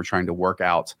that they were trying to work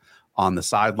out on the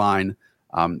sideline.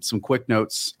 Some quick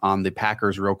notes on the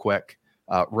Packers real quick.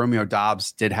 Romeo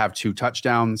Doubs did have 2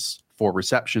 touchdowns, 4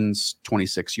 receptions,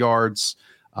 26 yards.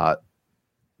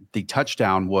 The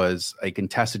touchdown was a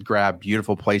contested grab,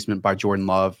 beautiful placement by Jordan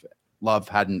Love. Love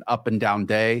had an up and down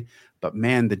day, but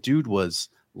man, the dude was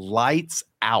lights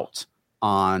out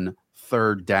on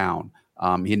 3rd down.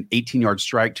 He had an 18-yard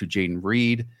strike to Jaden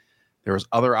Reed. There was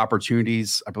other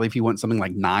opportunities. I believe he went something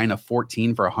like 9 of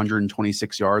 14 for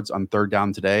 126 yards on 3rd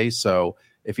down today. So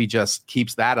if he just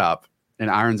keeps that up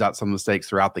and irons out some mistakes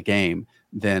throughout the game,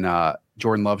 then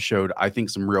Jordan Love showed, I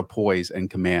think, some real poise and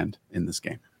command in this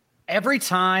game. Every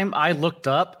time I looked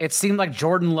up, it seemed like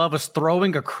Jordan Love was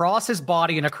throwing across his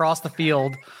body and across the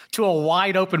field to a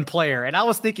wide open player. And I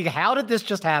was thinking, how did this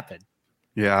just happen?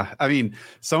 Yeah. I mean,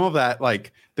 some of that,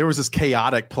 like, there was this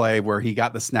chaotic play where he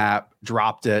got the snap,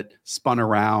 dropped it, spun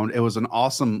around. It was an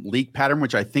awesome leak pattern,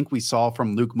 which I think we saw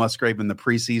from Luke Musgrave in the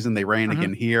preseason. They ran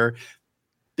again here.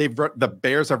 The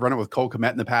Bears have run it with Cole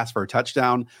Kmet in the past for a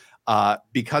touchdown.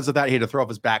 Because of that, he had to throw off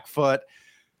his back foot.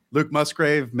 Luke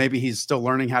Musgrave, maybe he's still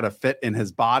learning how to fit in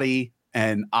his body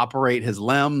and operate his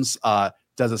limbs,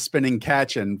 does a spinning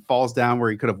catch and falls down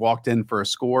where he could have walked in for a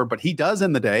score. But he does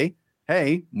end the day.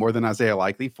 Hey, more than Isaiah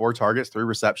Likely, 4 targets, 3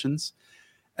 receptions,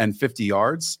 and 50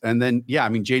 yards. And then, yeah, I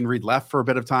mean, Jaden Reed left for a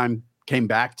bit of time, came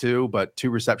back too, but 2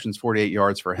 receptions, 48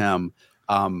 yards for him.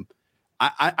 I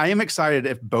am excited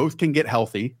if both can get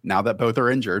healthy now that both are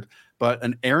injured, but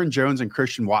an Aaron Jones and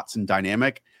Christian Watson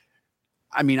dynamic.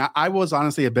 I mean, I was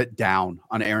honestly a bit down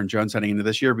on Aaron Jones heading into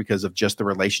this year because of just the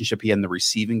relationship he had in the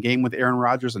receiving game with Aaron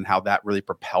Rodgers and how that really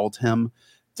propelled him,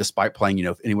 despite playing,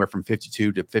 anywhere from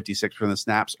 52 to 56% of the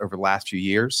snaps over the last few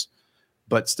years.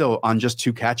 But still, on just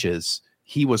 2 catches,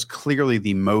 he was clearly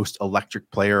the most electric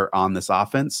player on this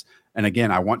offense. And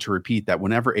again, I want to repeat that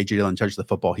whenever A.J. Dillon touches the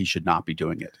football, he should not be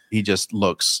doing it. He just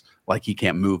looks like he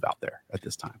can't move out there at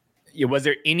this time. Yeah, was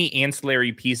there any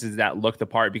ancillary pieces that looked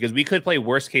apart? Because we could play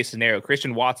worst case scenario.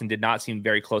 Christian Watson did not seem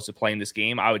very close to playing this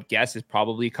game. I would guess is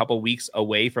probably a couple weeks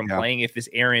away from playing. If this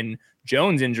Aaron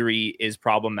Jones injury is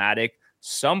problematic,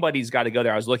 somebody's got to go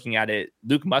there. I was looking at it.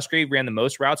 Luke Musgrave ran the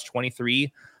most routes,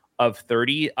 23 of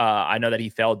 30. I know that he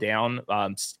fell down.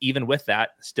 Even with that,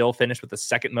 still finished with the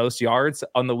 2nd most yards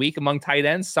on the week among tight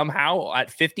ends somehow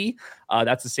at 50.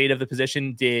 That's the state of the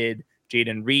position. Did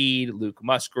Jaden Reed, Luke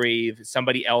Musgrave,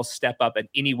 somebody else step up in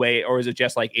any way, or is it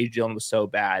just like A.J. Dillon was so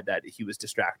bad that he was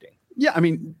distracting? Yeah, I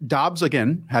mean, Doubs,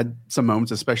 again, had some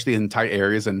moments, especially in tight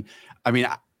areas. And, I mean,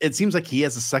 it seems like he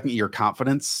has a second-year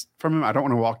confidence from him. I don't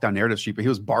want to walk down narrative street, but he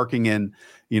was barking in,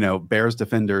 Bears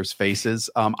defenders' faces.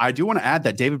 I do want to add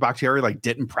that David Bakhtiari,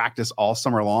 didn't practice all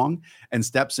summer long and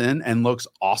steps in and looks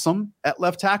awesome at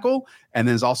left tackle and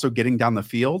then is also getting down the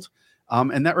field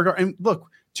in that regard. And look,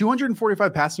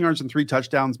 245 passing yards and 3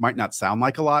 touchdowns might not sound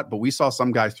like a lot, but we saw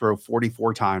some guys throw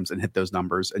 44 times and hit those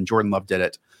numbers, and Jordan Love did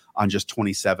it on just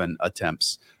 27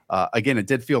 attempts. Again, it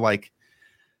did feel like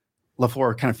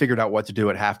LaFleur kind of figured out what to do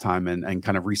at halftime and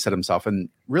kind of reset himself. And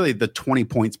really the 20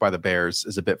 points by the Bears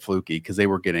is a bit fluky because they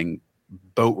were getting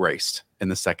boat raced in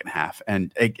the second half.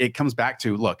 And it comes back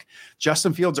to, look,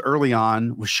 Justin Fields early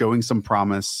on was showing some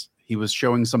promise. He was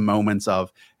showing some moments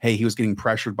of, hey, he was getting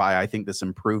pressured by, I think, this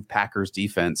improved Packers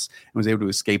defense and was able to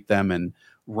escape them and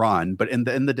run. But in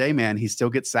the day, man, he still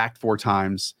gets sacked 4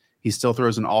 times. He still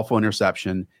throws an awful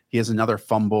interception. He has another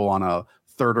fumble on a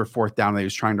 3rd or 4th down that he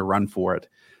was trying to run for it.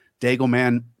 Daigle,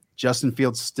 man, Justin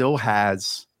Fields still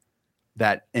has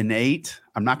that innate,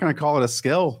 I'm not going to call it a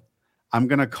skill, I'm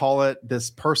going to call it this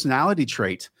personality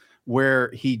trait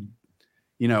where he,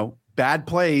 bad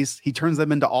plays, he turns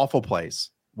them into awful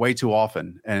plays. way too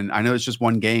often. And I know it's just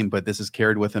one game, but this is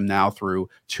carried with him now through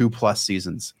 2+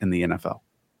 seasons in the NFL.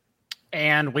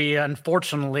 And we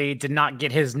unfortunately did not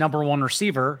get his number one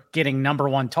receiver getting number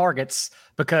one targets,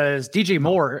 because DJ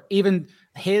Moore, even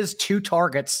his 2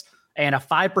 targets and a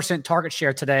 5% target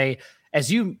share today,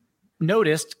 as you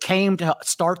noticed, came to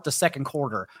start the second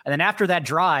quarter. And then after that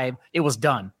drive, it was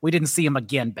done. We didn't see him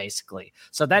again, basically.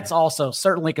 So that's also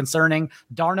certainly concerning.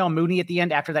 Darnell Mooney at the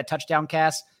end, after that touchdown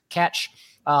catch,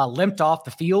 limped off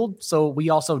the field. So we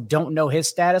also don't know his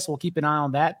status. We'll keep an eye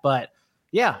on that. But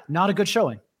yeah, not a good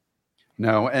showing.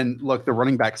 No, and look, the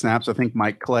running back snaps, I think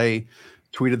Mike Clay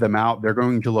tweeted them out. They're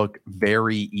going to look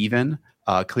very even.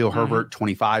 Khalil Herbert,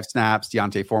 25 snaps.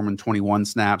 Deontay Foreman, 21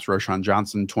 snaps. Roschon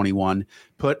Johnson, 21.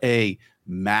 Put a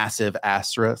massive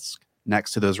asterisk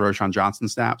next to those Roschon Johnson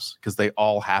snaps, because they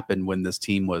all happened when this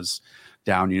team was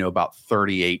down, about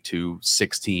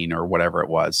 38-16 or whatever it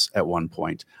was at one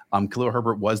point. Khalil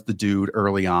Herbert was the dude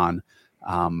early on.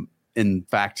 In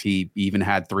fact, he even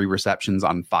had 3 receptions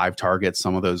on 5 targets.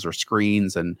 Some of those are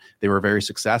screens, and they were very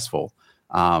successful.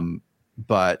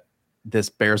 But this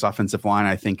Bears offensive line,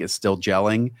 I think, is still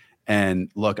gelling. And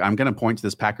look, I'm going to point to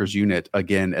this Packers unit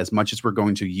again, as much as we're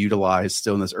going to utilize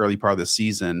still in this early part of the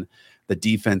season, the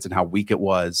defense and how weak it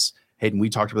was. Hayden, we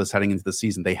talked about this heading into the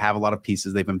season. They have a lot of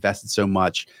pieces. They've invested so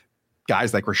much.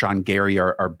 Guys like Rashawn Gary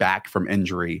are back from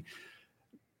injury.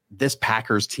 This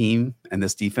Packers team and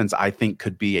this defense, I think,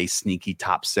 could be a sneaky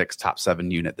top 6, top 7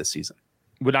 unit this season.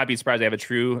 Would not be surprised. They have a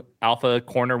true alpha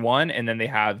corner one, and then they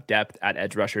have depth at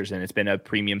edge rushers, and it's been a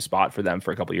premium spot for them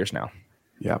for a couple of years now.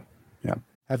 Yeah.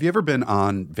 Have you ever been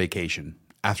on vacation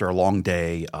after a long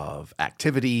day of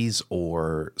activities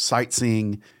or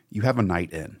sightseeing? You have a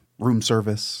night in, room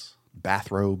service,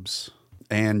 bathrobes,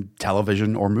 and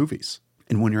television or movies.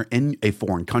 And when you're in a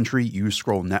foreign country, you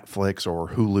scroll Netflix or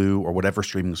Hulu or whatever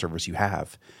streaming service you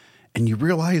have, and you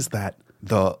realize that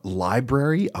the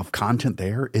library of content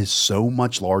there is so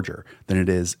much larger than it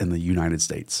is in the United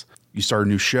States. You start a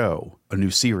new show, a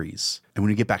new series, and when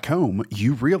you get back home,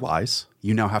 you realize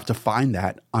you now have to find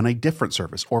that on a different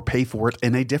service or pay for it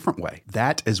in a different way.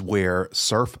 That is where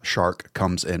Surfshark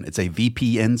comes in. It's a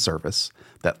VPN service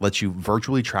that lets you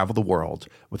virtually travel the world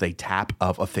with a tap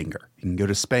of a finger. You can go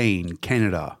to Spain,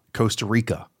 Canada, Costa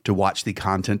Rica to watch the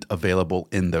content available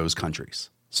in those countries.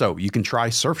 So you can try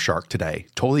Surfshark today,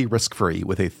 totally risk-free,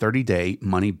 with a 30-day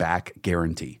money-back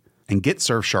guarantee. And get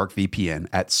Surfshark VPN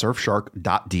at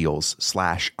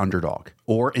surfshark.deals/underdog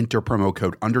or enter promo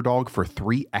code underdog for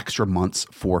 3 extra months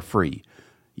for free.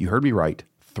 You heard me right,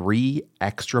 3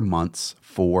 extra months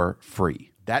for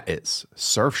free. That is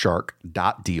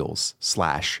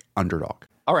surfshark.deals/underdog.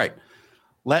 All right,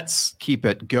 let's keep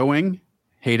it going.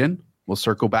 Hayden, we'll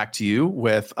circle back to you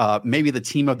with maybe the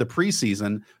team of the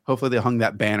preseason. Hopefully they hung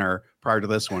that banner prior to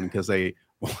this one, because they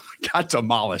got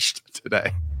demolished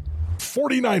today.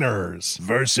 49ers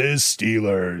versus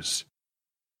Steelers.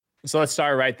 So let's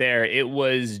start right there. It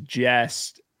was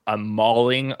just a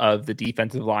mauling of the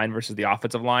defensive line versus the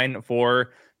offensive line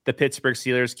for the Pittsburgh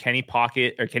Steelers. Kenny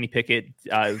Pickett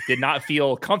did not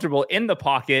feel comfortable in the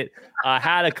pocket,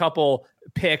 had a couple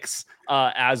picks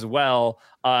as well.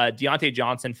 Deontay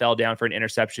Johnson fell down for an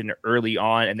interception early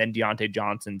on, and then Deontay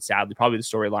Johnson, sadly, probably the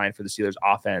storyline for the Steelers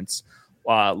offense,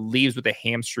 leaves with a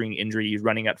hamstring injury. He's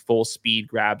running at full speed,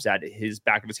 grabs at his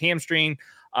back of his hamstring.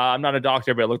 I'm not a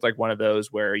doctor, but it looked like one of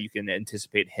those where you can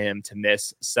anticipate him to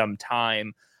miss some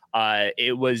time.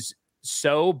 It was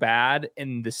so bad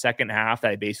in the second half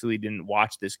that I basically didn't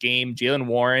watch this game. Jaylen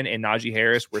Warren and Najee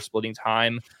Harris were splitting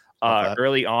time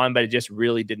early on, but it just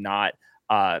really did not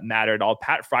matter at all.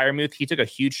 Pat Freiermuth, he took a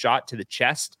huge shot to the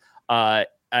chest,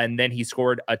 and then he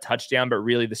scored a touchdown, but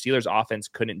really the Steelers offense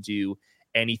couldn't do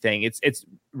anything. It's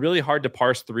really hard to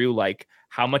parse through like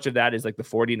how much of that is like the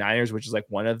 49ers, which is like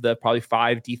one of the probably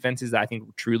 5 defenses that I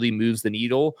think truly moves the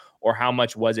needle, or how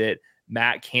much was it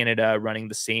Matt Canada running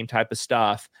the same type of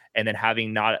stuff and then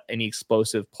having not any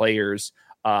explosive players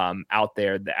out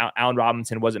there. Allen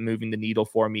Robinson wasn't moving the needle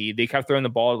for me. They kept throwing the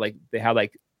ball. Like they had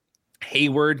like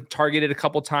Hayward targeted a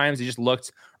couple times. It just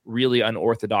looked really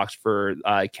unorthodox for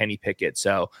Kenny Pickett.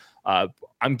 So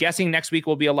I'm guessing next week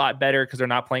will be a lot better because they're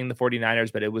not playing the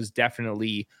 49ers, but it was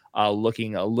definitely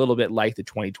looking a little bit like the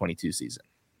 2022 season.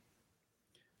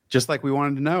 Just like we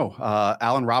wanted to know,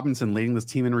 Allen Robinson leading this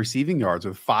team in receiving yards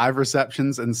with 5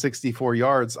 receptions and 64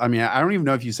 yards. I mean, I don't even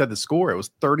know if you said the score. It was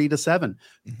 30-7.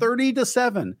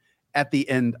 30-7 at the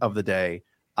end of the day.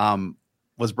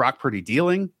 Was Brock Purdy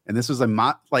dealing? And this was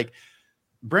like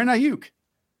Brandon Ayuk.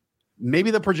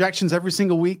 Maybe the projections every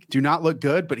single week do not look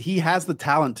good, but he has the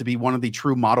talent to be one of the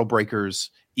true model breakers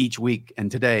each week.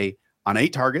 And today, on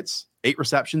 8 targets, 8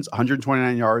 receptions,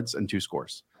 129 yards, and 2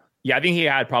 scores. Yeah, I think he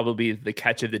had probably the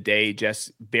catch of the day,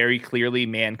 just very clearly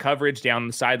man coverage down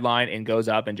the sideline and goes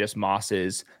up and just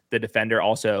mosses the defender.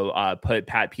 Also put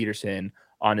Pat Peterson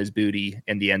on his booty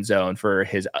in the end zone for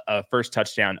his first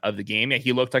touchdown of the game. Yeah,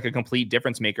 he looked like a complete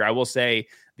difference maker. I will say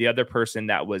the other person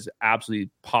that was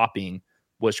absolutely popping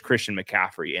was Christian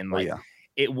McCaffrey. And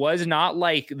it was not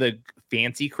like the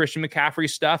fancy Christian McCaffrey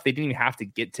stuff. They didn't even have to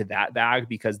get to that bag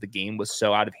because the game was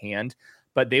so out of hand.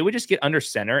 But they would just get under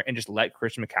center and just let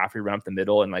Christian McCaffrey run up the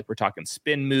middle. And we're talking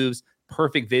spin moves,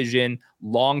 perfect vision,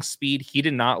 long speed. He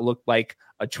did not look like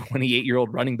a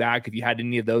 28-year-old running back if you had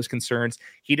any of those concerns.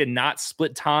 He did not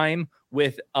split time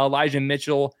with Elijah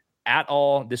Mitchell at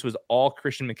all. This was all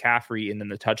Christian McCaffrey. And then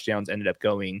the touchdowns ended up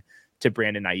going to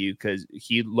Brandon Ayuk because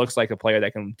he looks like a player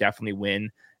that can definitely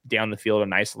win down the field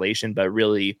in isolation. But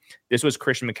really, this was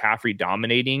Christian McCaffrey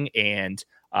dominating, and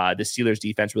the Steelers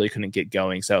defense really couldn't get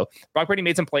going. So Brock Purdy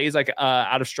made some plays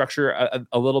out of structure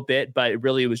a little bit, but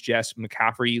really it was just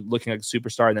McCaffrey looking like a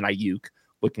superstar, and then Ayuk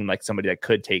looking like somebody that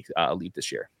could take a leap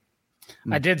this year.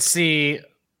 I did see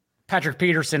Patrick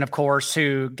Peterson, of course,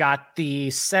 who got the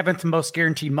 7th most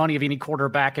guaranteed money of any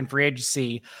quarterback in free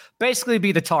agency, basically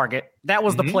be the target. That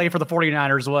was the play for the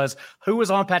 49ers was who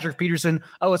was on Patrick Peterson?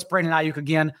 Oh, it's Brandon Ayuk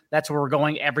again. That's where we're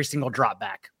going every single drop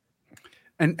back.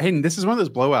 And Hayden, this is one of those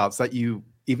blowouts that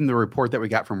even the report that we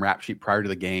got from Rap Sheet prior to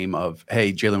the game of,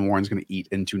 hey, Jaylen Warren's going to eat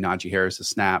into Najee Harris's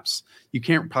snaps. You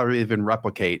can't probably even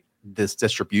replicate this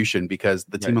distribution because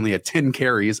the team only had 10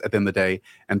 carries at the end of the day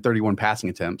and 31 passing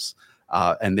attempts.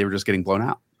 And they were just getting blown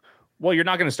out. Well, you're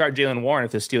not going to start Jaylen Warren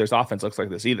if the Steelers offense looks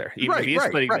like this either. Even if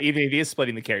he is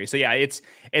splitting the carry. So yeah, it's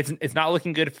not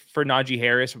looking good for Najee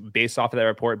Harris based off of that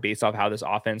report, based off how this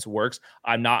offense works.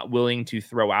 I'm not willing to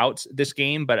throw out this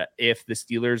game, but if the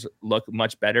Steelers look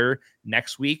much better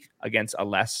next week against a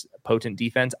less potent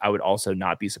defense, I would also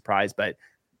not be surprised. But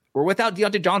we're without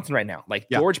Deontay Johnson right now.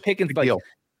 George Pickens,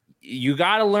 you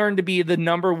got to learn to be the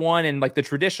number one in the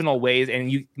traditional ways.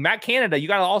 And Matt Canada, you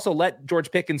got to also let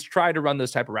George Pickens try to run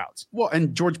those type of routes. Well,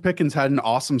 and George Pickens had an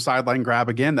awesome sideline grab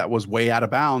again that was way out of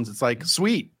bounds. It's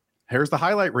sweet. Here's the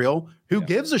highlight reel. Who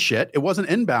gives a shit? It wasn't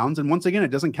inbounds. And once again,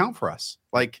 it doesn't count for us.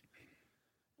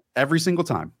 Every single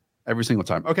time.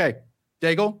 Okay,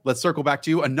 Daigle, let's circle back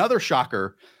to you. Another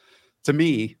shocker to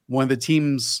me, one of the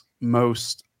team's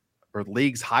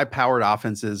league's high-powered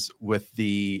offenses with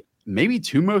the maybe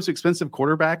 2 most expensive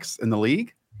quarterbacks in the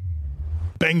league.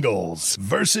 Bengals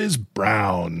versus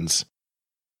Browns.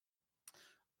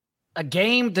 A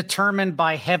game determined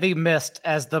by heavy mist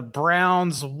as the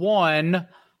Browns won.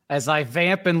 As I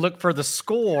vamp and look for the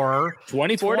score,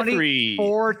 24-3.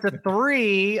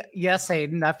 24-3. Yes,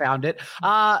 Hayden, I found it.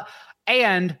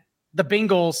 And the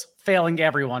Bengals failing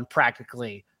everyone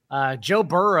practically. Joe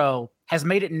Burrow has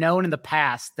made it known in the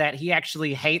past that he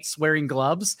actually hates wearing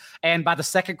gloves. And by the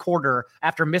second quarter,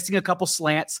 after missing a couple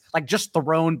slants, just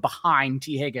thrown behind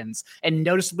T. Higgins and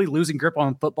noticeably losing grip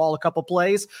on football a couple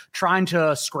plays, trying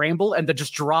to scramble and then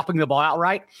just dropping the ball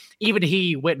outright, even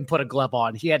he went and put a glove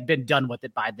on. He had been done with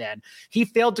it by then. He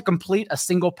failed to complete a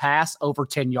single pass over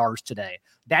 10 yards today.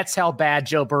 That's how bad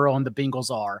Joe Burrow and the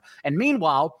Bengals are. And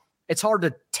meanwhile, it's hard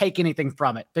to take anything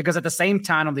from it because at the same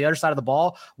time, on the other side of the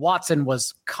ball, Watson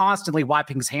was constantly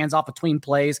wiping his hands off between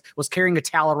plays, was carrying a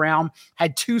towel around,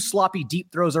 had 2 sloppy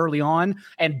deep throws early on,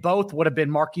 and both would have been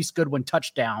Marquise Goodwin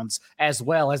touchdowns as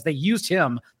well, as they used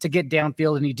him to get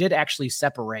downfield, and he did actually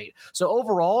separate. So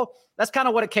overall, that's kind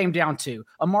of what it came down to.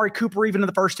 Amari Cooper, even in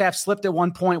the first half, slipped at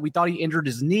one point. We thought he injured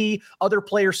his knee. Other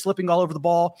players slipping all over the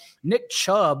ball. Nick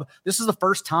Chubb, this is the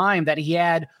first time that he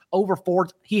had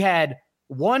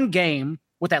one game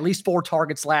with at least 4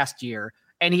 targets last year,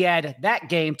 and he had that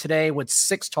game today with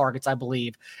 6 targets, I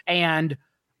believe. And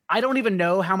I don't even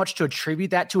know how much to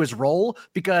attribute that to his role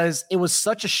because it was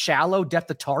such a shallow depth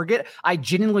of target. I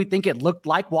genuinely think it looked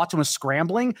like Watson was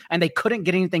scrambling and they couldn't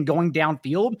get anything going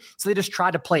downfield. So they just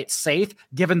tried to play it safe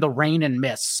given the rain and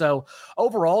mist. So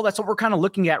overall, that's what we're kind of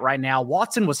looking at right now.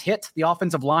 Watson was hit, the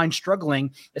offensive line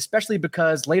struggling, especially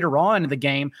because later on in the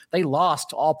game, they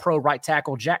lost all-pro right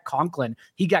tackle Jack Conklin.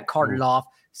 He got carted off.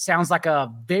 Sounds like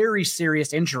a very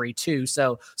serious injury too.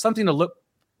 So something to look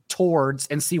towards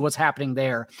and see what's happening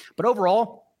there. But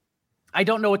overall, I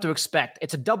don't know what to expect.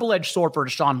 It's a double-edged sword for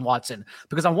Deshaun Watson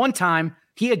because on one time,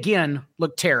 he again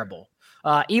looked terrible.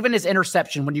 Even his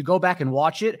interception, when you go back and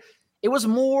watch it, it was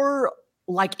more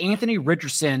like Anthony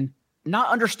Richardson not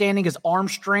understanding his arm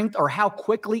strength or how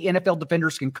quickly NFL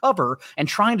defenders can cover and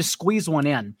trying to squeeze one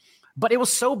in. But it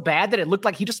was so bad that it looked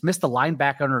like he just missed the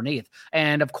linebacker underneath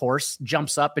and, of course,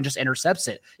 jumps up and just intercepts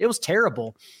it. It was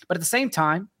terrible. But at the same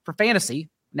time, for fantasy,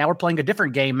 Now we're playing a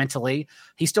different game mentally.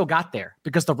 He still got there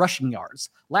because the rushing yards.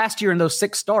 Last year in those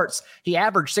 6 starts, he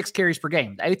averaged 6 carries per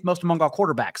game, the 8th most among all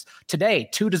quarterbacks. Today,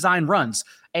 2 design runs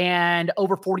and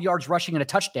over 40 yards rushing and a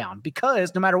touchdown,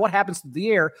 because no matter what happens through the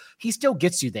air, he still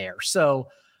gets you there. So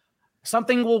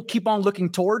something we'll keep on looking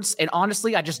towards. And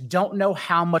honestly, I just don't know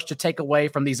how much to take away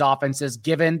from these offenses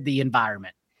given the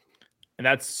environment. And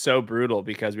that's so brutal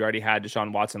because we already had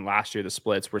Deshaun Watson last year. The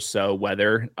splits were so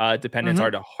weather dependent.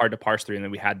 It's hard to parse through. And then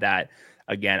we had that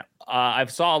again. I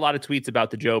saw a lot of tweets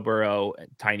about the Joe Burrow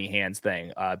tiny hands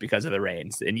thing because of the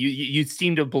rains. And you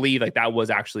seem to believe like that was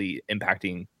actually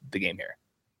impacting the game here.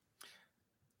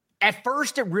 At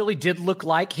first, it really did look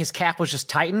like his calf was just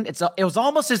tightened. It was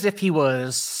almost as if he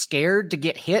was scared to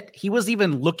get hit. He was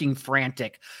even looking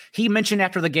frantic. He mentioned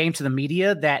after the game to the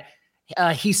media that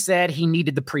he said he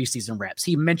needed the preseason reps.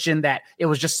 He mentioned that it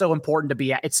was just so important to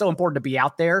be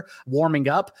out there warming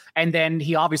up. And then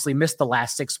he obviously missed the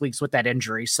last 6 weeks with that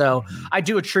injury. So I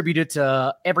do attribute it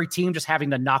to every team just having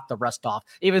to knock the rust off,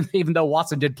 even though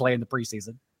Watson did play in the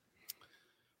preseason.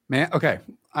 Man, okay.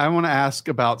 I want to ask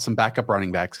about some backup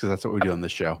running backs because that's what we do on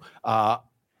this show.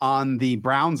 On the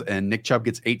Browns end, Nick Chubb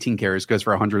gets 18 carries, goes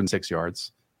for 106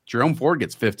 yards. Jerome Ford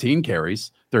gets 15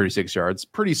 carries, 36 yards.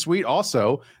 Pretty sweet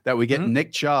also that we get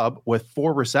Nick Chubb with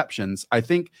 4 receptions. I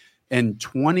think in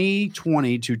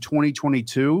 2020 to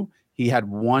 2022, he had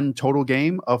 1 total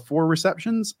game of 4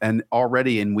 receptions. And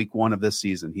already in week 1 of this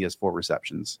season, he has 4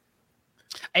 receptions.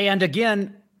 And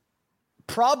again,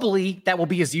 probably that will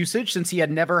be his usage since he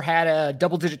had never had a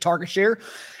double-digit target share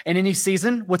in any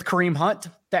season with Kareem Hunt.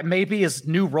 That may be his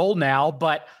new role now,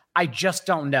 but I just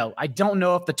don't know. I don't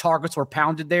know if the targets were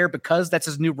pounded there because that's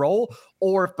his new role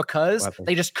or if because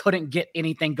they just couldn't get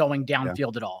anything going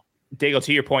downfield at all. Dago,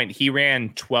 to your point, he ran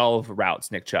 12 routes,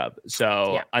 Nick Chubb.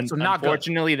 So,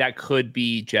 unfortunately, that could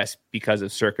be just because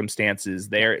of circumstances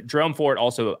there. Jerome Ford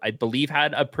also, I believe,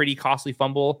 had a pretty costly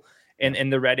fumble in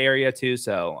the red area too.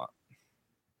 So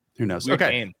who knows?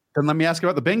 Okay. Then let me ask you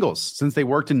about the Bengals. Since they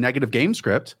worked in negative game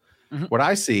script, what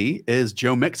I see is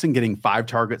Joe Mixon getting 5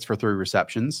 targets for 3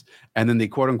 receptions, and then the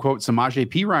quote-unquote Samaje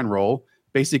Perine role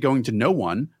basically going to no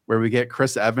one, where we get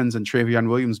Chris Evans and Travion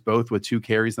Williams both with 2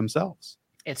 carries themselves.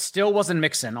 It still wasn't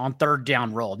Mixon on 3rd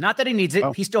down role. Not that he needs it.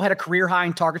 He still had a career high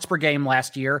in targets per game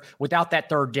last year without that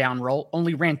 3rd down role.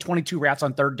 Only ran 22 routes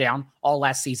on 3rd down all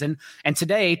last season. And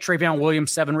today, Travion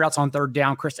Williams, 7 routes on 3rd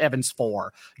down. Chris Evans,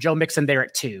 4. Joe Mixon there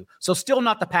at 2. So still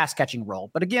not the pass catching role.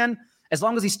 But again, as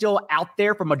long as he's still out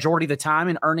there for majority of the time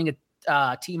and earning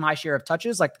a team high share of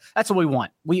touches, like that's what we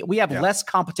want. We have less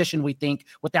competition, we think,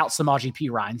 without Samaje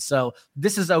Perine. So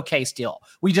this is okay still.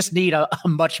 We just need a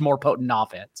much more potent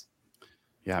offense.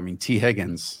 Yeah, I mean, T.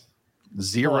 Higgins,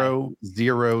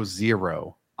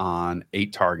 0-0-0 on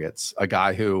 8 targets. A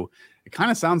guy who it kind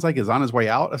of sounds like is on his way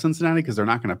out of Cincinnati because they're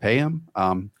not going to pay him.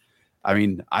 I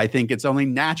mean, I think it's only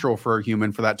natural for a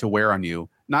human for that to wear on you.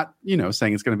 Not,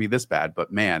 saying it's going to be this bad,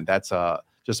 but man, that's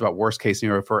just about worst case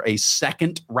scenario for a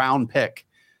 2nd round pick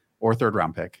or 3rd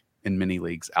round pick in many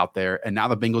leagues out there. And now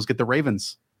the Bengals get the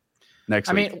Ravens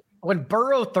next week. I mean, when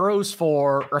Burrow throws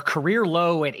for a career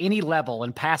low at any level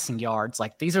in passing yards,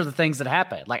 like these are the things that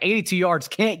happen. Like 82 yards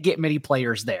can't get many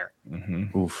players there.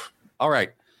 Oof. All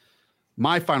right.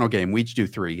 My final game, we each do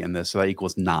 3 in this, so that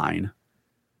equals 9,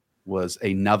 was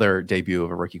another debut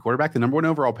of a rookie quarterback, the number 1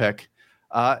 overall pick,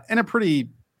 and a pretty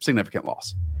significant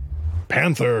loss.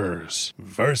 Panthers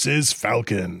versus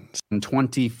Falcons.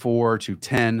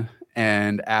 24-10.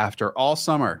 And after all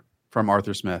summer from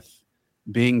Arthur Smith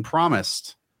being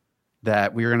promised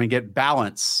that we were going to get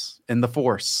balance in the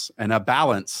force and a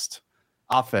balanced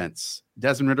offense,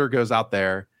 Desmond Ridder goes out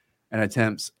there and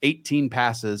attempts 18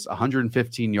 passes,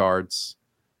 115 yards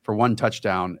for 1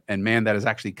 touchdown. And man, that is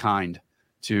actually kind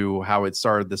to how it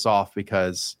started this off,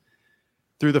 because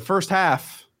through the first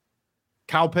half,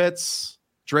 Kyle Pitts,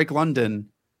 Drake London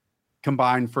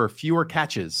combined for fewer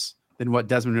catches than what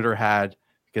Desmond Ridder had,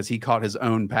 because he caught his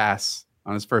own pass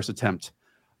on his first attempt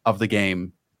of the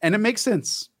game. And it makes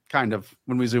sense, kind of,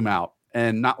 when we zoom out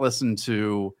and not listen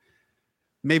to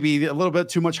maybe a little bit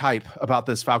too much hype about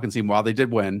this Falcons team while they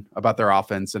did win, about their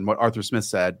offense and what Arthur Smith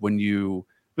said. When you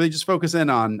really just focus in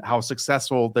on how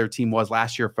successful their team was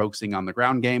last year, focusing on the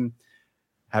ground game,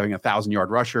 having a 1,000-yard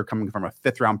rusher coming from a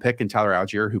 5th-round pick in Tyler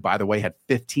Algier, who, by the way, had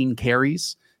 15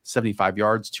 carries, 75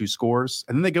 yards, 2 scores.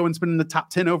 And then they go and spend the top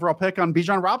 10 overall pick on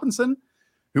Bijan Robinson,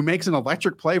 who makes an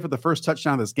electric play for the first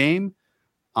touchdown of this game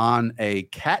on a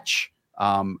catch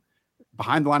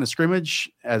behind the line of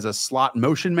scrimmage as a slot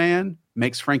motion man,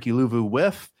 makes Frankie Louvu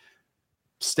whiff,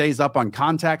 stays up on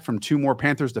contact from 2 more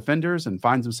Panthers defenders, and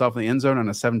finds himself in the end zone on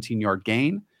a 17-yard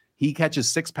gain. He catches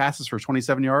 6 passes for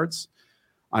 27 yards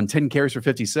on 10 carries for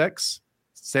 56.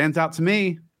 Stands out to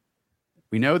me.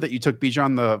 We know that you took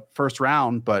Bijan the first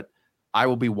round, but I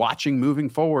will be watching moving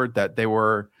forward that they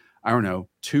were, I don't know,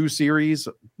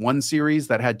 one series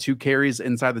that had 2 carries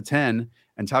inside the 10,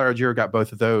 and Tyler Algier got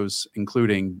both of those,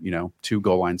 including, 2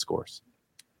 goal line scores.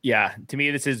 Yeah, to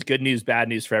me, this is good news, bad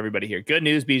news for everybody here. Good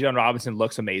news, Bijan Robinson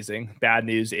looks amazing. Bad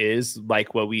news is,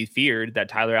 like what we feared, that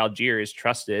Tyler Algier is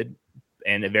trusted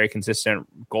and a very consistent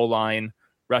goal line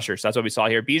rusher. So that's what we saw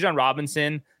here. Bijan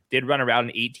Robinson did run around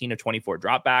in 18 of 24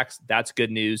 dropbacks. That's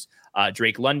good news.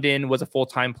 Drake London was a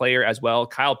full-time player as well.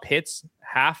 Kyle Pitts,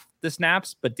 half the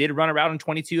snaps, but did run around in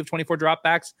 22 of 24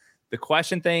 dropbacks. The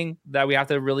question thing that we have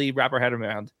to really wrap our head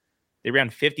around, they ran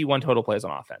 51 total plays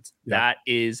on offense. Yeah. That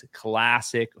is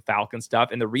classic Falcon stuff.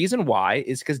 And the reason why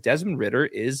is because Desmond Ridder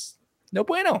is no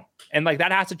bueno. And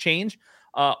that has to change.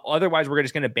 Otherwise, we're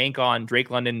just going to bank on Drake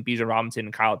London, Bijan Robinson,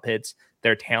 and Kyle Pitts,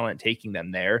 their talent taking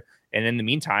them there. And in the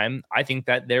meantime, I think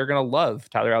that they're going to love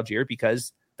Tyler Algier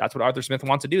because that's what Arthur Smith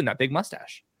wants to do in that big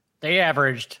mustache. They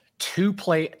averaged 2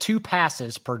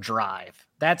 passes per drive.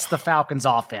 That's the Falcons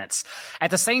offense. At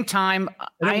the same time,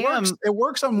 it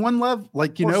works on one level.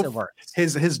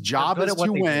 His job is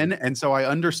to win. And so I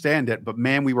understand it, but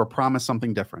man, we were promised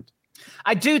something different.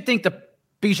 I do think the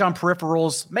Bijan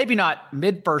peripherals, maybe not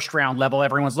mid first round level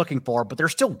everyone's looking for, but they're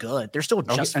still good. They're still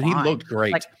just fine. And he looked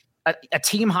great. A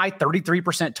team high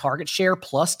 33% target share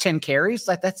plus 10 carries.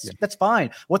 That's fine.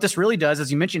 What this really does,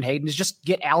 as you mentioned, Hayden, is just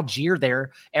get Algier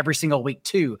there every single week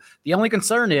too. The only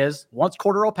concern is once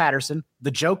Cordarrelle Patterson,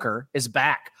 the Joker, is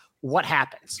back, what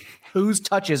happens? Whose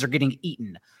touches are getting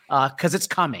eaten? Because it's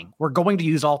coming. We're going to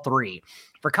use all 3.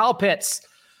 For Kyle Pitts,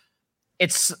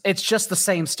 it's just the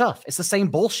same stuff. It's the same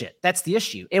bullshit. That's the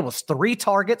issue. It was 3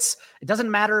 targets. It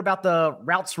doesn't matter about the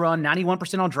routes run,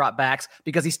 91% on dropbacks,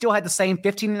 because he still had the same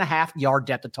 15.5 yard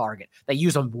depth of target. They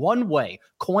use him one way,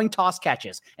 coin toss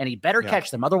catches, and he better catch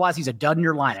them. Otherwise, he's a dud in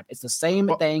your lineup. It's the same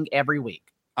thing every week.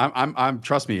 I'm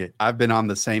trust me, I've been on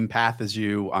the same path as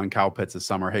you on Kyle Pitts this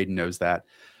summer. Hayden knows that.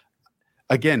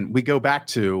 Again, we go back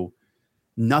to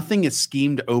nothing is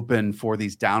schemed open for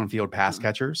these downfield pass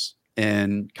catchers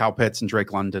and Kyle Pitts and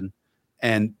Drake London.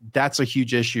 And that's a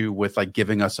huge issue with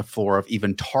giving us a floor of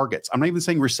even targets. I'm not even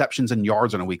saying receptions and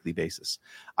yards on a weekly basis.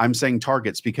 I'm saying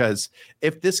targets, because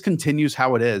if this continues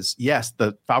how it is, yes,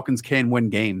 the Falcons can win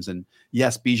games. And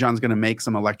yes, Bijan's going to make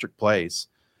some electric plays.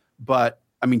 But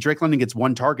Drake London gets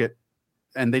 1 target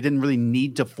and they didn't really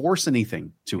need to force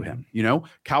anything to him.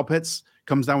 Kyle Pitts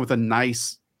comes down with a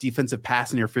nice defensive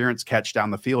pass interference catch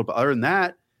down the field. But other than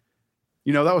that,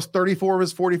 that was 34 of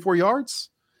his 44 yards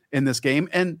in this game.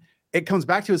 And it comes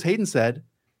back to, as Hayden said,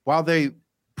 while they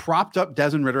propped up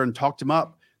Desmond Ridder and talked him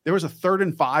up, there was a 3rd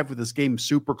and 5 with this game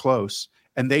super close.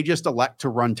 And they just elect to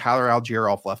run Tyler Algier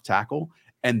off left tackle.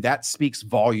 And that speaks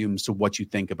volumes to what you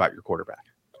think about your quarterback.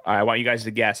 I want you guys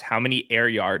to guess, how many air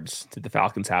yards did the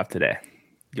Falcons have today?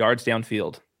 Yards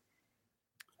downfield.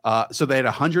 So they had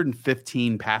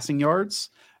 115 passing yards.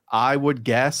 I would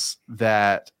guess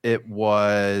that it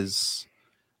was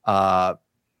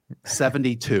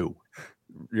 72.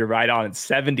 You're right on. It's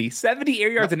 70 air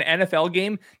yards in an NFL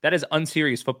game. That is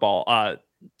unserious football.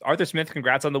 Arthur Smith,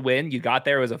 congrats on the win. You got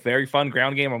there. It was a very fun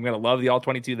ground game. I'm going to love the all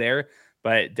 22 there.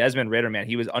 But Desmond Ridder, man,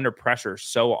 he was under pressure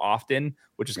so often,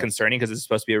 which is concerning because it's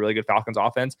supposed to be a really good Falcons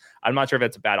offense. I'm not sure if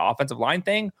that's a bad offensive line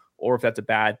thing or if that's a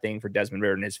bad thing for Desmond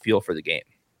Ridder and his feel for the game.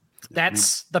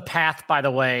 That's the path, by the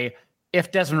way.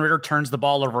 If Desmond Ridder turns the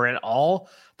ball over at all,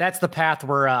 that's the path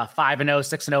where 5-0,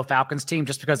 6-0 Falcons team,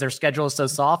 just because their schedule is so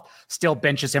soft, still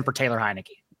benches him for Taylor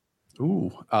Heineke.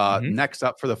 Ooh. Next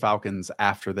up for the Falcons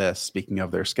after this, speaking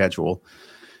of their schedule,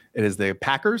 it is the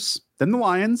Packers, then the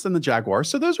Lions, and the Jaguars.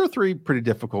 So those are 3 pretty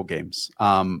difficult games.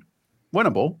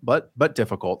 Winnable, but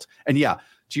difficult. And yeah,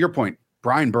 to your point,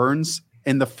 Brian Burns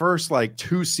in the first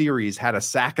 2 series had a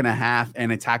sack and a half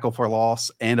and a tackle for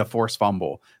loss and a forced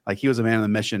fumble. He was a man on the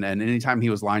mission. And anytime he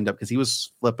was lined up, because he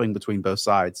was flipping between both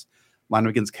sides, lined up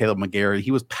against Caleb McGarry,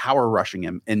 he was power rushing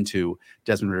him into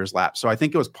Desmond Ridder's lap. So I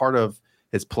think it was part of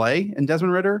his play in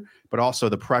Desmond Ridder, but also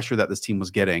the pressure that this team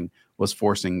was getting was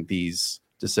forcing these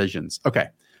decisions. Okay,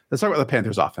 let's talk about the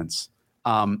Panthers offense.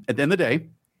 At the end of the day,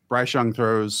 Bryce Young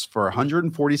throws for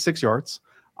 146 yards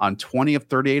on 20 of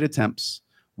 38 attempts,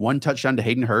 1 touchdown to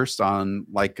Hayden Hurst on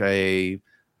a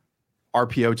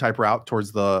RPO type route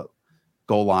towards the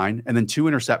goal line, and then 2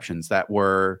 interceptions that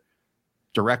were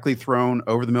directly thrown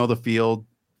over the middle of the field,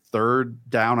 3rd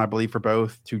down, I believe, for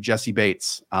both, to Jesse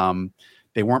Bates.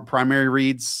 They weren't primary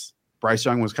reads. Bryce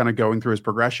Young was kind of going through his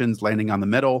progressions, landing on the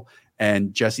middle,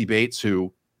 and Jesse Bates,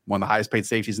 who one of the highest paid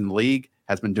safeties in the league,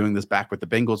 has been doing this back with the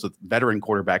Bengals with veteran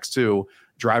quarterbacks too,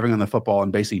 driving on the football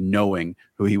and basically knowing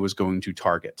who he was going to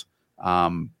target.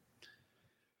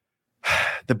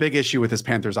 The big issue with this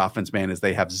Panthers offense, man, is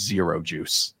they have zero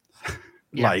juice.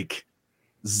 Yeah. Like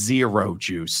zero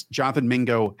juice. Jonathan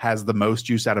Mingo has the most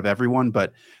juice out of everyone,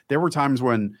 but there were times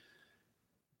when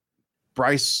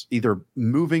Bryce either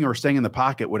moving or staying in the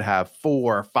pocket would have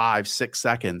 4, 5, 6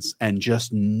 seconds and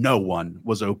just no one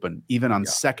was open, even on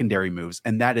secondary moves.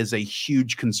 And that is a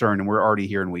huge concern. And we're already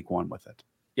here in week 1 with it.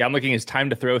 Yeah, I'm looking at his time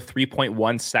to throw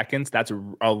 3.1 seconds. That's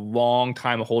a long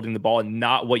time of holding the ball and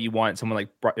not what you want someone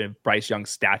like Bryce Young's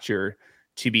stature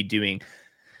to be doing.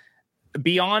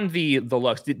 Beyond the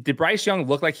looks, did Bryce Young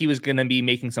look like he was going to be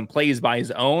making some plays by his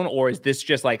own, or is this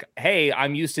just like, hey,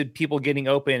 I'm used to people getting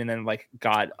open and then like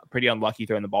got pretty unlucky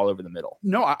throwing the ball over the middle?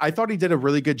 No, I thought he did a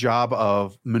really good job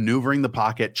of maneuvering the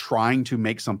pocket, trying to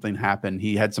make something happen.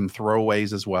 He had some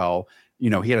throwaways as well. He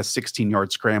had a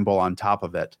 16-yard scramble on top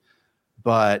of it.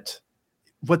 But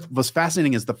what was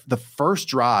fascinating is the first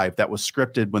drive that was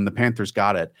scripted when the Panthers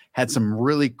got it had some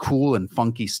really cool and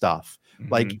funky stuff.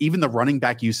 Like even the running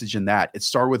back usage in that, it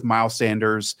started with Miles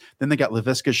Sanders. Then they got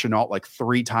Laviska Shenault like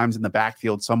 3 times in the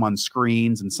backfield, some on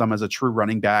screens and some as a true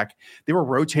running back. They were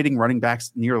rotating running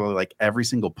backs nearly like every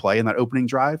single play in that opening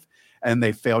drive. And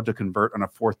they failed to convert on a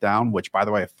 4th down, which, by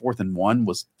the way, a 4th and 1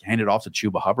 was handed off to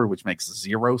Chuba Hubbard, which makes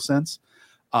 0 sense.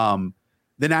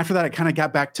 Then after that, it kind of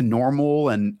got back to normal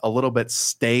and a little bit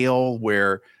stale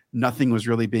where nothing was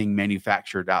really being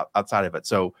manufactured outside of it.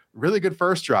 So really good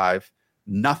first drive.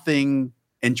 Nothing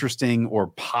interesting or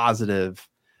positive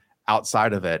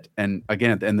outside of it. And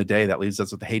again, at the end of the day, that leaves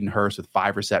us with Hayden Hurst with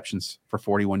 5 receptions for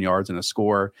 41 yards and a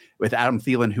score. With Adam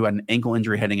Thielen, who had an ankle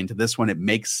injury heading into this one, it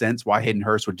makes sense why Hayden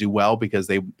Hurst would do well because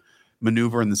they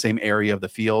maneuver in the same area of the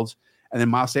field. And then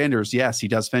Miles Sanders, yes, he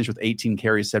does finish with 18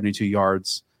 carries, 72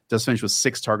 yards, does finish with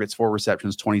 6 targets, 4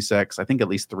 receptions, 26. I think at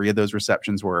least 3 of those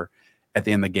receptions were at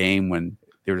the end of the game when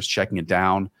they were just checking it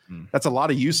down. That's a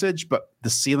lot of usage, but the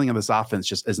ceiling of this offense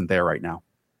just isn't there right now.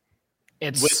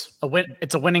 It's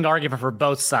a winning argument for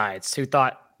both sides who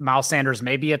thought Miles Sanders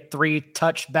may be a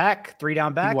 3-touch back,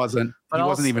 3-down back. He wasn't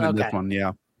even in this one.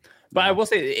 Yeah. But I will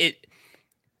say it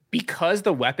because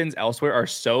the weapons elsewhere are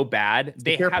so bad,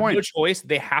 they have no choice.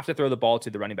 They have to throw the ball to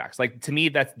the running backs. Like to me,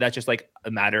 that's just like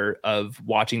a matter of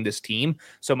watching this team.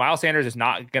 So Miles Sanders is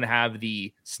not going to have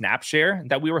the snap share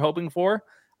that we were hoping for.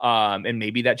 And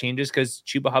maybe that changes because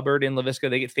Chuba Hubbard and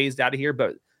Laviska, they get phased out of here.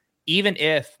 But even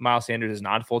if Miles Sanders is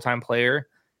not a full-time player,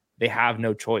 they have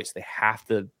no choice. They have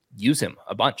to use him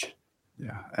a bunch.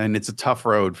 Yeah. And it's a tough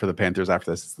road for the Panthers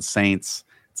after this. It's the Saints.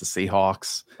 It's the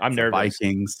Seahawks. I'm nervous. The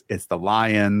Vikings. It's the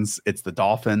Lions. It's the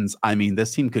Dolphins. I mean,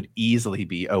 this team could easily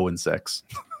be 0-6.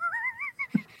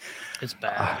 It's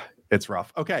bad. It's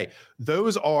rough. Okay.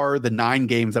 Those are the 9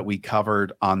 games that we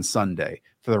covered on Sunday.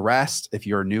 For the rest, if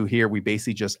you're new here, we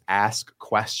basically just ask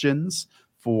questions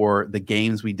for the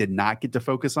games we did not get to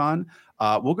focus on.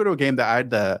 We'll go to a game that I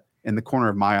had in the corner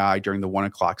of my eye during the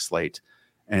 1:00 slate,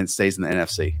 and it stays in the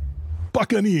NFC.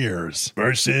 Buccaneers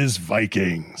versus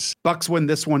Vikings. Bucs win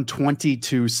this one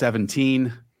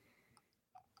 20-17.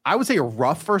 I would say a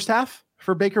rough first half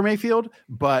for Baker Mayfield,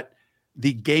 but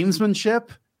the gamesmanship,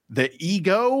 the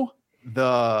ego,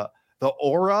 the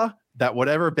aura that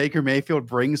whatever Baker Mayfield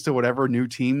brings to whatever new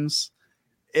teams,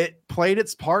 it played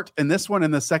its part in this one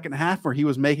in the second half where he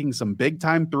was making some big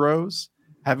time throws,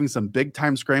 having some big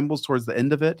time scrambles towards the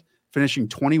end of it, finishing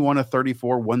 21 of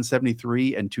 34,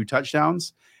 173 and 2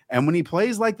 touchdowns. And when he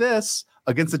plays like this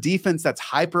against a defense that's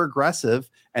hyper aggressive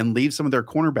and leaves some of their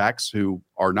cornerbacks who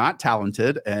are not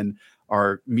talented and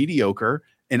are mediocre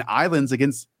in islands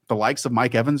against the likes of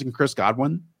Mike Evans and Chris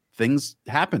Godwin, things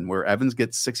happen where Evans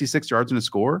gets 66 yards in a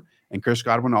score and Chris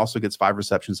Godwin also gets 5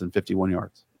 receptions and 51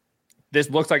 yards. This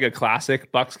looks like a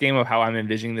classic Bucs game of how I'm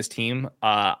envisioning this team.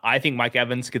 I think Mike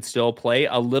Evans could still play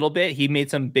a little bit. He made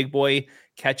some big boy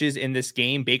catches in this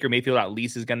game. Baker Mayfield at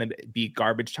least is going to be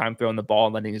garbage time throwing the ball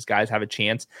and letting his guys have a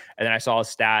chance. And then I saw a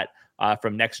stat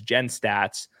from Next Gen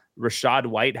Stats. Rashad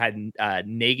White had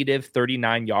negative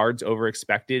 39 yards over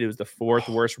expected. It was the 4th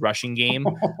worst rushing game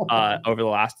over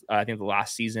the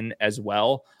last season as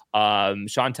well.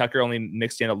 Sean Tucker only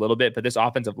mixed in a little bit, but this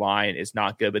offensive line is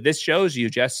not good. But this shows you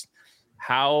just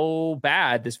how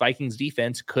bad this Vikings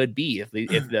defense could be if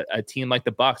a team like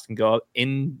the Bucs can go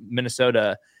in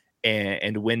Minnesota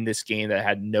and win this game that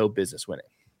had no business winning.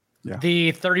 Yeah.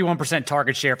 The 31%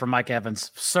 target share for Mike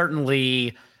Evans,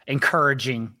 certainly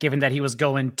encouraging given that he was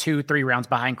going 2-3 rounds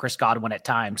behind Chris Godwin at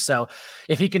times. So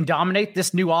if he can dominate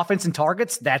this new offense and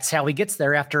targets, that's how he gets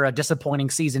there after a disappointing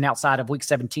season outside of week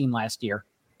 17 last year.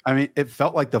 I mean, it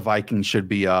felt like the Vikings should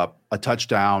be up a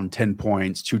touchdown, 10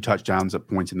 points, 2 touchdowns at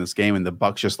points in this game. And the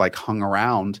Bucs just like hung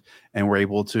around and were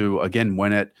able to, again,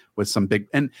 win it with some big,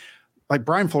 and like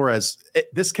Brian Flores,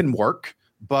 this can work,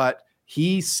 but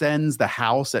he sends the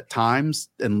house at times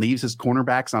and leaves his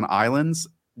cornerbacks on islands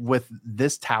with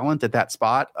this talent at that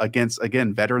spot against,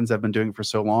 again, veterans have been doing it for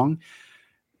so long.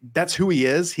 That's who he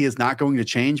is. He is not going to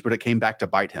change, but it came back to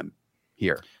bite him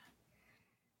here.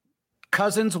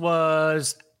 Cousins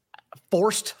was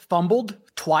fumbled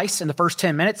twice in the first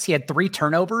 10 minutes. He had 3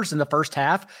 turnovers in the first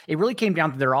half. It really came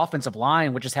down to their offensive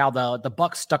line, which is how the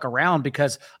Bucs stuck around,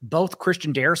 because both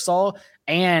Christian Darrisaw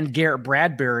and Garrett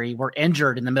Bradbury were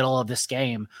injured in the middle of this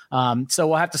game. So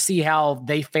we'll have to see how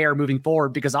they fare moving forward,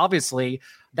 because obviously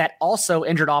that also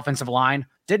injured offensive line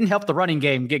didn't help the running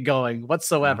game get going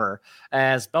whatsoever,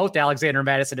 as both Alexander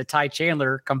Mattison and Ty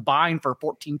Chandler combined for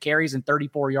 14 carries and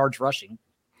 34 yards rushing.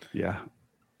 Yeah.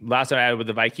 Last I had with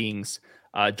the Vikings,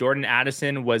 Jordan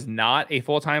Addison was not a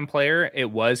full-time player.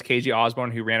 It was KJ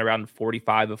Osborne who ran around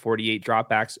 45 of 48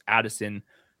 dropbacks. Addison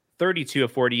 32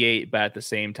 of 48, but at the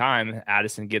same time,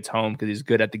 Addison gets home because he's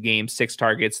good at the game. 6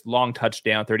 targets, long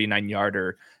touchdown,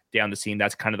 39-yarder down the seam.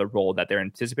 That's kind of the role that they're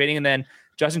anticipating. And then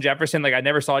Justin Jefferson, like I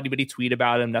never saw anybody tweet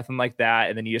about him, nothing like that.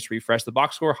 And then you just refresh the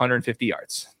box score, 150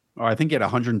 yards. Oh, I think he had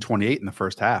 128 in the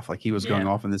first half. Like he was going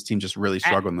off, and this team just really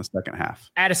struggled in the second half.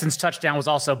 Addison's touchdown was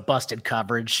also busted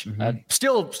coverage.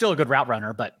 Still a good route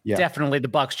runner, but definitely the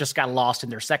Bucs just got lost in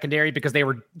their secondary because they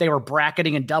were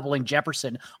bracketing and doubling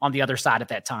Jefferson on the other side at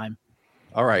that time.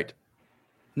 All right,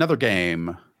 another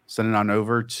game. Sending on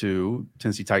over to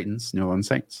Tennessee Titans, New Orleans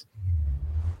Saints.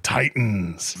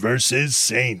 Titans versus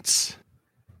Saints.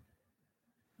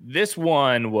 This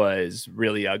one was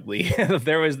really ugly.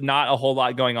 There was not a whole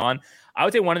lot going on. I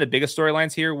would say one of the biggest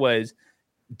storylines here was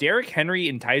Derrick Henry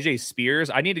and Tyjae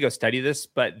Spears. I need to go study this,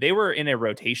 but they were in a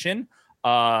rotation.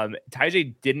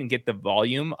 Tyjae didn't get the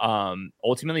volume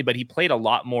ultimately, but he played a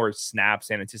lot more snaps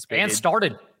than anticipated. And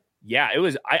started. Yeah, it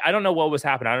was. I don't know what was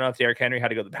happening. I don't know if Derrick Henry had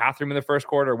to go to the bathroom in the first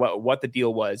quarter, or what the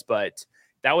deal was, but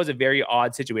that was a very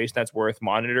odd situation that's worth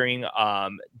monitoring.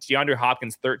 DeAndre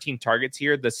Hopkins, 13 targets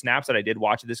here. The snaps that I did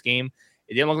watch of this game,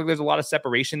 it didn't look like there's a lot of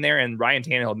separation there. And Ryan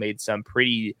Tannehill made some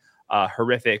pretty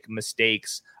horrific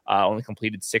mistakes, only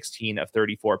completed 16 of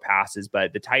 34 passes.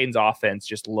 But the Titans offense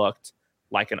just looked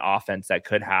like an offense that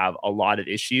could have a lot of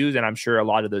issues. And I'm sure a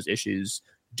lot of those issues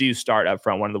do start up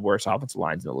front, one of the worst offensive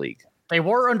lines in the league. They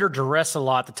were under duress a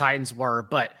lot, the Titans were,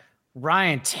 but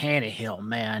Ryan Tannehill,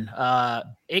 man,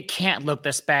 it can't look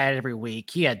this bad every week.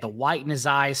 He had the white in his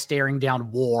eyes staring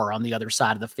down war on the other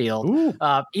side of the field.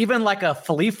 Even like a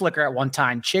flea flicker at one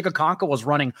time, Chigakonka was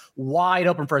running wide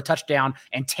open for a touchdown,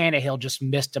 and Tannehill just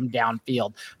missed him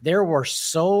downfield. There were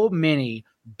so many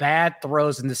bad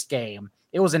throws in this game.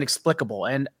 It was inexplicable.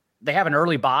 And they have an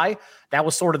early bye. That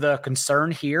was sort of the concern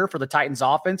here for the Titans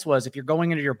offense, was if you're going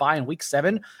into your bye in week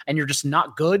 7 and you're just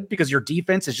not good because your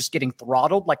defense is just getting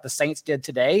throttled like the Saints did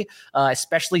today,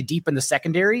 especially deep in the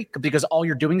secondary, because all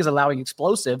you're doing is allowing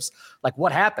explosives. Like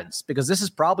what happens? Because this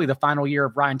is probably the final year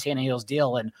of Ryan Tannehill's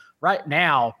deal. And right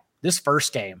now, this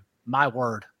first game, my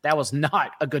word, that was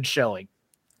not a good showing.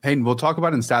 Hayden, we'll talk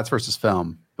about it in stats versus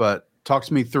film, but talk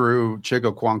to me through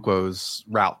Chigakonkwo's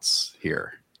routes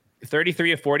here.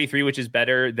 33 of 43, which is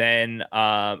better than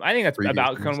I think that's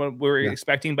about kind of what we were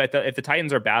expecting. But if the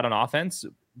Titans are bad on offense,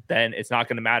 then it's not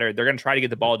going to matter. They're going to try to get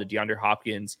the ball to DeAndre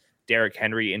Hopkins, Derrick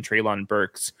Henry, and Treylon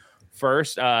Burks.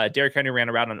 First, Derrick Henry ran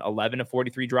around on 11 of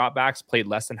 43 dropbacks, played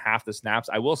less than half the snaps.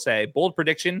 I will say, bold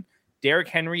prediction, Derrick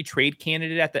Henry trade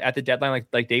candidate at the deadline,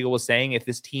 like Daigle was saying. If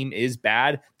this team is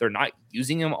bad, they're not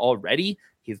using him already.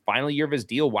 His final year of his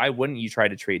deal. Why wouldn't you try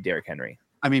to trade Derrick Henry?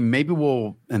 I mean, maybe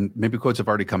quotes have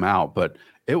already come out, but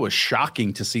it was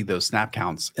shocking to see those snap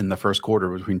counts in the first quarter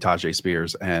between Tyjae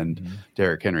Spears and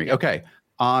Derrick Henry. Okay,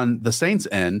 on the Saints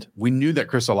end, we knew that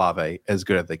Chris Olave is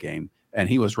good at the game, and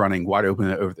he was running wide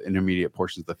open over the intermediate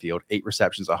portions of the field, 8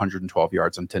 receptions, 112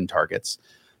 yards on 10 targets.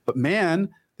 But man,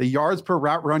 the yards per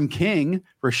route run king,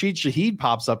 Rashid Shaheed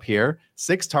pops up here,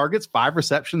 6 targets, 5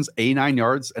 receptions, 89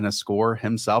 yards, and a score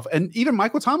himself. And even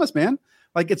Michael Thomas, man.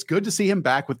 Like, it's good to see him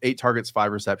back with 8 targets,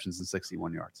 5 receptions, and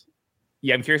 61 yards.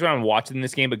 Yeah, I'm curious when I'm watching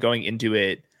this game, but going into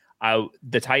it,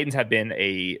 the Titans have been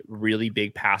a really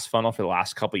big pass funnel for the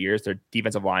last couple of years. Their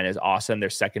defensive line is awesome. Their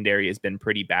secondary has been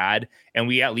pretty bad. And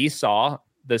we at least saw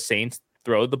the Saints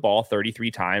throw the ball 33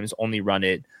 times, only run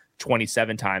it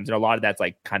 27 times. And a lot of that's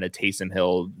like kind of Taysom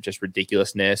Hill, just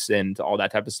ridiculousness and all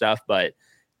that type of stuff. But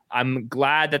I'm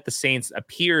glad that the Saints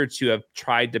appear to have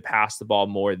tried to pass the ball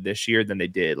more this year than they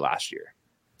did last year.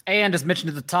 And as mentioned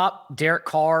at the top, Derek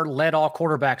Carr led all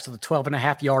quarterbacks to the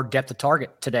 12.5-yard depth of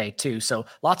target today, too. So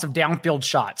lots of downfield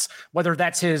shots, whether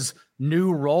that's his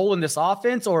new role in this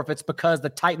offense or if it's because the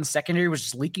Titans secondary was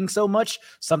just leaking so much,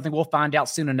 something we'll find out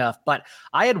soon enough. But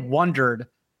I had wondered,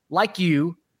 like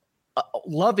you,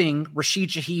 loving Rashid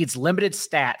Shaheed's limited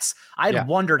stats, I had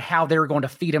wondered how they were going to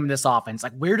feed him in this offense.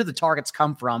 Like, where do the targets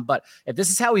come from? But if this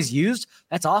is how he's used,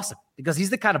 that's awesome because he's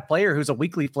the kind of player who's a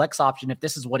weekly flex option if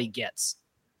this is what he gets.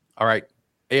 All right.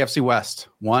 AFC West,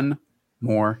 one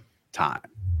more time.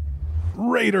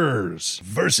 Raiders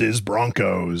versus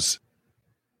Broncos.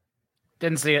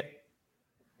 Didn't see it.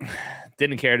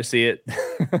 Didn't care to see it.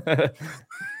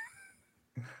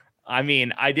 I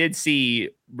mean, I did see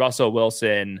Russell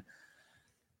Wilson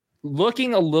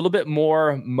looking a little bit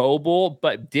more mobile,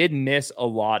 but did miss a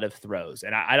lot of throws.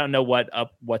 And I don't know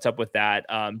what's up with that.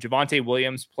 Javonte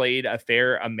Williams played a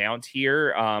fair amount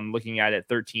here. Looking at it,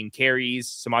 13 carries.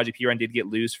 Samaje Perine did get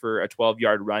loose for a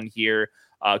 12-yard run here.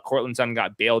 Cortland Sutton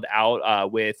got bailed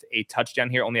out with a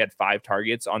touchdown here. Only had 5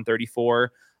 targets on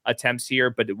 34 attempts here,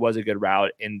 but it was a good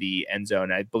route in the end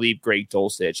zone. I believe Greg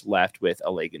Dulcich left with a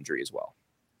leg injury as well.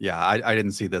 Yeah, I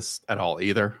didn't see this at all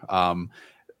either.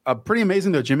 Pretty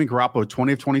amazing, though. Jimmy Garoppolo,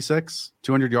 20 of 26,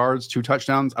 200 yards, 2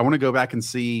 touchdowns. I want to go back and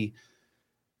see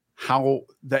how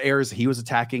the areas he was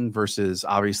attacking versus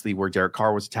obviously where Derek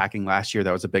Carr was attacking last year.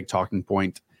 That was a big talking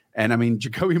point. And I mean,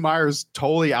 Jacoby Myers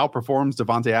totally outperforms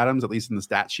Davante Adams, at least in the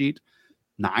stat sheet.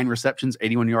 9 receptions,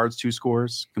 81 yards, 2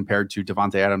 scores, compared to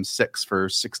Davante Adams, 6 for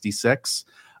 66.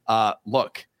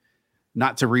 Look,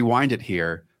 not to rewind it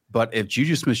here, but if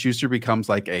Juju Smith-Schuster becomes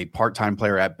like a part-time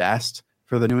player at best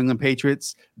for the New England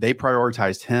Patriots, they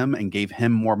prioritized him and gave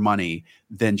him more money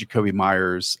than Jacoby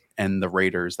Myers and the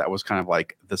Raiders. That was kind of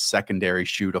like the secondary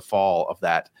shoe to fall of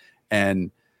that.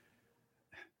 And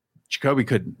Jacoby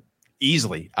could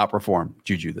easily outperform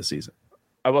Juju this season.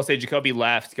 I will say Jacoby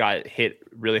left, got hit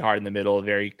really hard in the middle,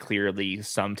 very clearly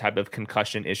some type of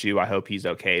concussion issue. I hope he's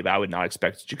okay, but I would not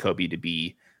expect Jacoby to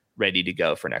be ready to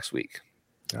go for next week.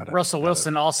 Russell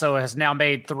Wilson also has now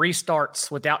made 3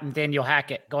 starts without Nathaniel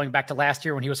Hackett, going back to last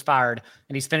year when he was fired,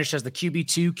 and he's finished as the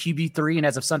QB2, QB3, and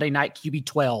as of Sunday night,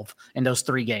 QB12 in those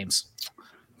 3 games.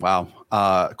 Wow.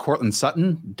 Cortland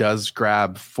Sutton does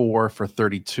grab 4 for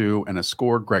 32 and a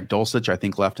score. Greg Dulcich, I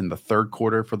think, left in the 3rd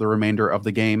quarter for the remainder of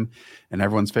the game. And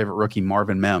everyone's favorite rookie,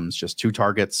 Marvin Mims, just 2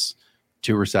 targets,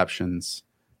 2 receptions,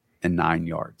 and 9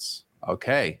 yards.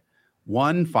 Okay.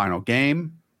 One final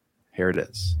game. Here it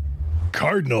is.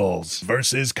 Cardinals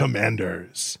versus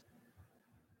Commanders.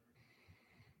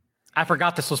 I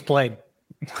forgot this was played.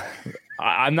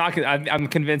 I'm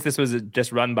convinced this was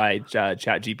just run by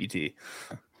ChatGPT.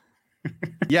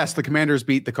 Yes, the Commanders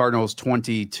beat the Cardinals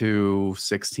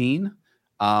 20-16.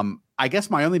 I guess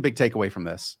my only big takeaway from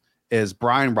this is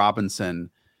Brian Robinson,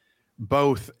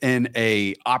 both in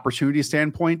a opportunity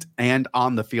standpoint and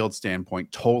on the field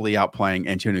standpoint, totally outplaying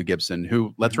Antonio Gibson,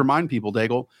 who, let's remind people,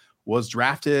 Daigle, was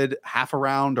drafted half a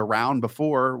round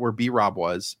before where B-Rob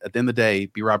was. At the end of the day,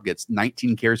 B-Rob gets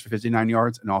 19 carries for 59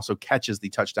 yards and also catches the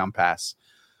touchdown pass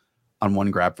on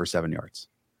 1 grab for 7 yards.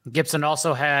 Gibson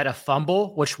also had a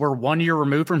fumble, which we're 1 year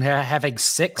removed from having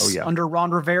 6 under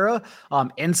Ron Rivera,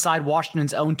 inside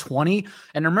Washington's own 20.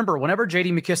 And remember, whenever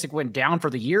J.D. McKissic went down for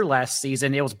the year last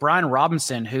season, it was Brian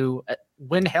Robinson who,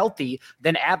 when healthy,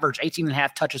 then averaged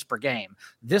 18.5 touches per game.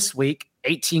 This week,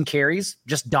 18 carries,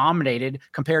 just dominated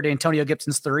compared to Antonio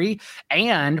Gibson's 3,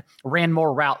 and ran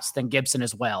more routes than Gibson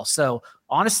as well. So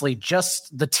honestly,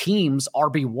 just the team's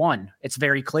RB1. It's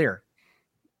very clear.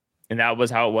 And that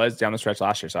was how it was down the stretch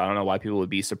last year. So I don't know why people would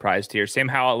be surprised here. Same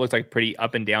how it looked like pretty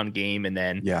up and down game. And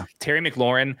then Terry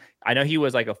McLaurin, I know he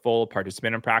was like a full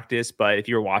participant in practice, but if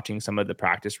you were watching some of the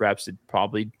practice reps, it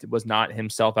probably was not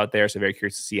himself out there. So very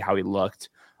curious to see how he looked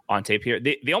on tape here.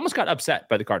 They almost got upset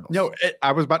by the Cardinals. No,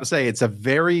 I was about to say it's a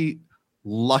very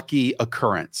lucky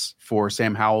occurrence for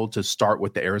Sam Howell to start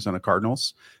with the Arizona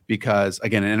Cardinals because,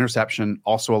 again, an interception,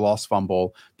 also a lost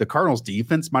fumble. The Cardinals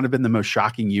defense might have been the most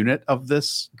shocking unit of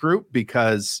this group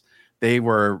because they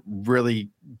were really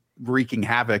wreaking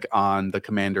havoc on the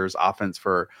Commanders' offense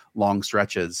for long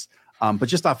stretches. But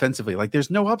just offensively, like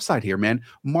there's no upside here, man.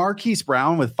 Marquise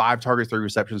Brown with 5 targets, 3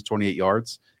 receptions, 28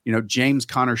 yards. You know, James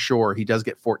Conner Shore, he does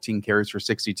get 14 carries for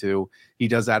 62. He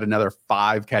does add another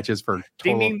 5 catches for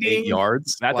total of 8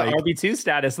 yards. That's like, an RB2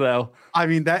 status, though. I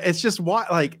mean, that it's just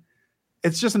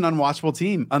it's just an unwatchable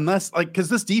team unless because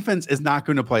this defense is not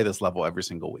going to play this level every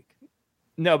single week.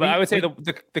 No, but I would say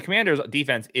the Commanders'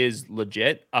 defense is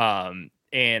legit.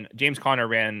 And James Conner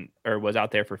was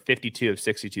out there for 52 of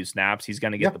 62 snaps. He's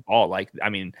going to get the ball. Like, I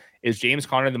mean, is James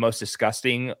Conner the most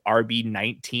disgusting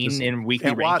RB19 in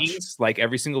weekly rankings? Like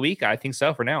every single week? I think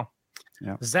so for now.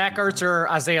 Yeah. Zach Ertz or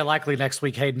Isaiah Likely next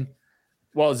week, Hayden?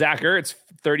 Well, Zach Ertz,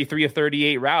 33 of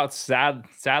 38 routes.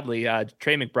 Sadly,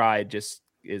 Trey McBride just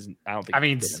is, I don't think. I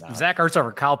mean, Zach Ertz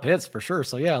over Kyle Pitts for sure.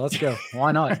 So yeah, let's go.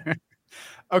 Why not?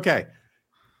 Okay.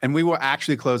 And we will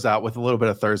actually close out with a little bit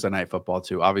of Thursday night football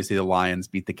too. Obviously, the Lions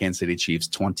beat the Kansas City Chiefs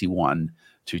 21-20,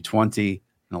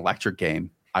 an electric game.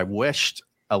 I wished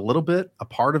a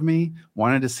part of me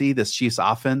wanted to see this Chiefs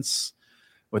offense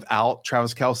without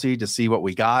Travis Kelce to see what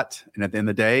we got. And at the end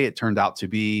of the day, it turned out to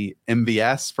be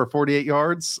MVS for 48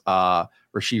 yards,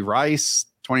 Rashee Rice,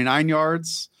 29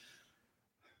 yards.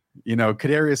 You know,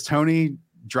 Kadarius Toney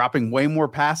dropping way more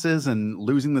passes and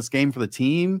losing this game for the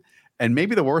team. And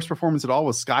maybe the worst performance at all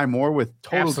was Sky Moore with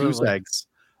total goose eggs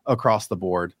across the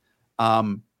board.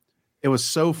 It was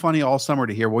so funny all summer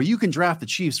to hear, well, you can draft the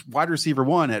Chiefs wide receiver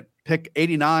 1 at pick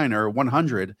 89 or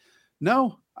 100.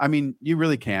 No, I mean, you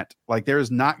really can't. Like, there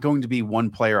is not going to be one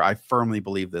player, I firmly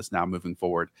believe this now moving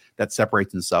forward, that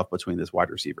separates himself between this wide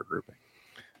receiver grouping.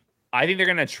 I think they're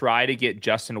going to try to get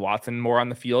Justin Watson more on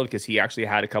the field because he actually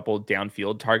had a couple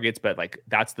downfield targets, but like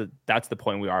that's the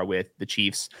point we are with the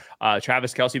Chiefs.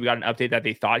 Travis Kelce, we got an update that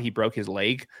they thought he broke his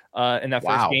leg in that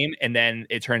first game, and then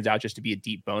it turns out just to be a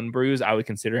deep bone bruise. I would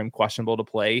consider him questionable to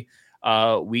play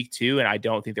week 2, and I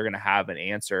don't think they're going to have an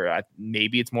answer.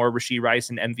 Maybe it's more Rashee Rice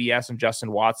and MVS and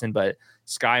Justin Watson, but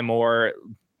Sky Moore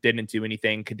didn't do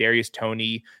anything. Kadarius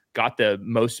Toney got the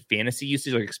most fantasy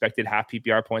usage, like expected half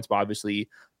PPR points, but obviously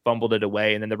fumbled it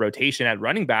away. And then the rotation at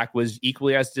running back was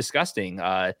equally as disgusting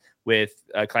with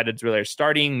Clyde Edwards-Helaire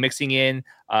starting, mixing in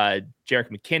Jerick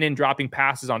McKinnon dropping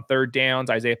passes on third downs,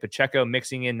 Isaiah Pacheco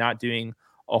mixing in, not doing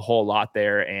a whole lot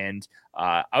there. And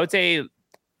I would say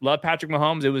love Patrick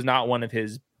Mahomes. It was not one of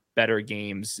his better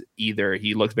games either.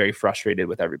 He looked very frustrated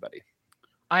with everybody.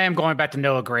 I am going back to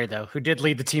Noah Gray, though, who did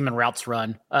lead the team in routes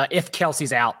run. If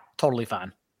Kelsey's out, totally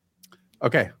fine.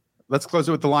 Okay, let's close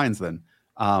it with the Lions then.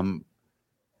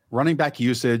 Running back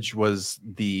usage was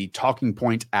the talking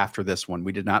point after this one.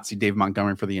 We did not see David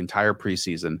Montgomery for the entire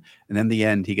preseason. And in the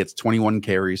end, he gets 21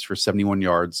 carries for 71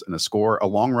 yards and a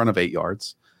long run of 8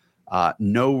 yards.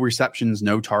 No receptions,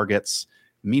 no targets.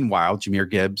 Meanwhile, Jahmyr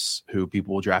Gibbs, who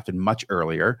people drafted much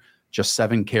earlier, just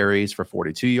 7 carries for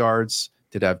 42 yards,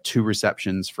 did have 2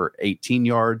 receptions for 18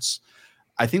 yards.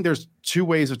 I think there's 2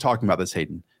 ways of talking about this,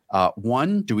 Hayden.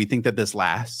 1, do we think that this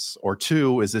lasts? Or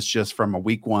 2, is this just from a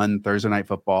week 1 Thursday night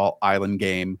football island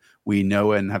game? We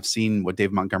know and have seen what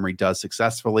David Montgomery does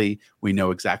successfully. We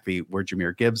know exactly where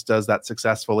Jahmyr Gibbs does that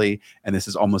successfully. And this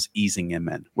is almost easing him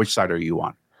in. Which side are you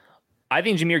on? I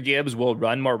think Jahmyr Gibbs will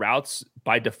run more routes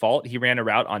by default. He ran a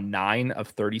route on 9 of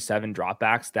 37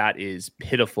 dropbacks. That is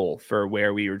pitiful for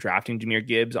where we were drafting Jahmyr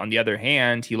Gibbs. On the other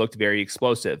hand, he looked very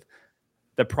explosive.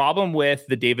 The problem with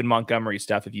the David Montgomery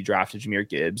stuff, if you drafted Jahmyr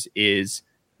Gibbs, is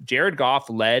Jared Goff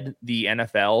led the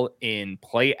NFL in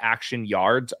play action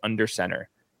yards under center.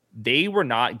 They were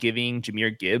not giving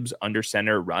Jahmyr Gibbs under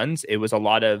center runs. It was a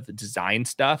lot of design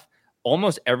stuff.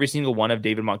 Almost every single one of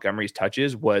David Montgomery's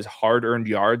touches was hard-earned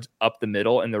yards up the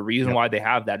middle. And the reason why they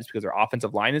have that is because their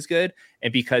offensive line is good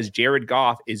and because Jared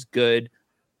Goff is good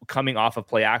coming off of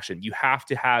play action. You have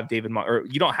to have or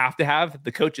you don't have to have,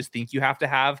 the coaches think you have to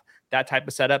have that type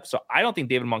of setup. So I don't think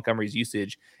David Montgomery's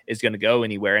usage is going to go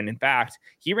anywhere. And in fact,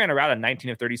 he ran a route on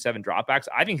 19 of 37 dropbacks.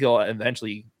 I think he'll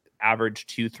eventually average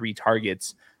 2-3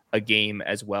 targets a game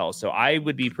as well. So I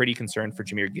would be pretty concerned for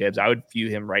Jahmyr Gibbs. I would view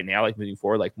him right now, like moving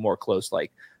forward, like more close,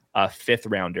 like a 5th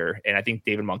rounder. And I think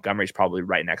David Montgomery is probably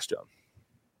right next to him.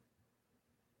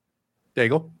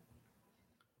 Daigle?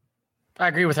 I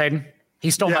agree with Hayden. He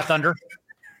stole my thunder.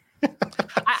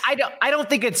 I don't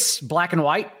think it's black and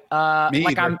white.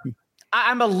 Like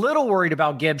I'm a little worried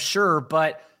about Gibbs, sure,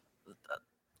 but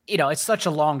it's such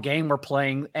a long game we're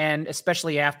playing, and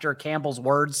especially after Campbell's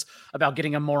words about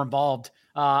getting him more involved,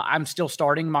 I'm still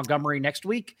starting Montgomery next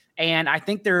week, and I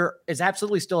think there is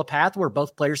absolutely still a path where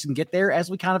both players can get there,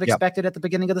 as we kind of expected at the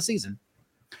beginning of the season.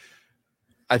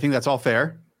 I think that's all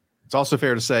fair. It's also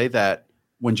fair to say that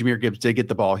when Jahmyr Gibbs did get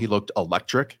the ball, he looked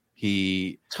electric.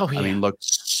 He, looked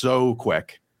so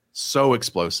quick, so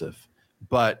explosive.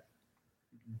 But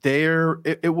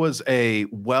it was a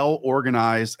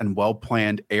well-organized and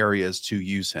well-planned areas to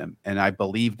use him. And I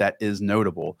believe that is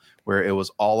notable, where it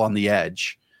was all on the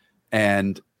edge.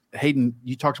 And Hayden,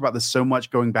 you talked about this so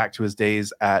much going back to his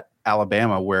days at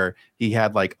Alabama, where he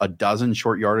had like a dozen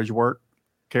short yardage work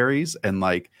carries and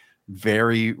like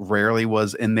very rarely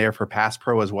was in there for pass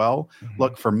pro as well.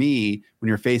 Look, for me, when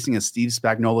you're facing a Steve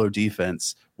Spagnuolo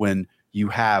defense, when you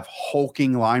have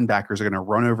hulking linebackers are going to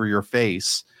run over your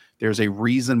face, there's a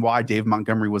reason why Dave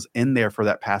Montgomery was in there for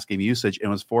that pass game usage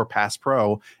and was for pass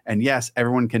pro. And yes,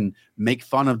 everyone can make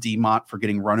fun of DeMont for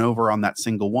getting run over on that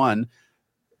single one.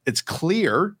 It's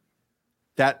clear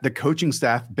that the coaching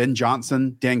staff, Ben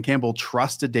Johnson, Dan Campbell,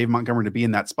 trusted Dave Montgomery to be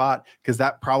in that spot, because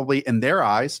that probably, in their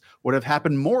eyes, would have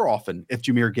happened more often if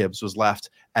Jahmyr Gibbs was left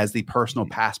as the personal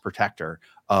pass protector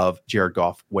of Jared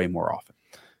Goff way more often.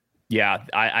 Yeah,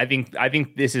 I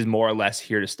think this is more or less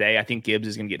here to stay. I think Gibbs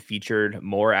is going to get featured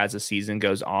more as the season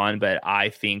goes on, but I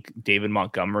think David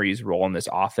Montgomery's role in this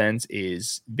offense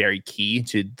is very key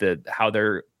to how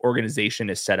their organization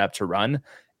is set up to run.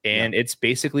 And it's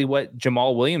basically what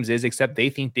Jamal Williams is, except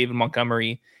they think David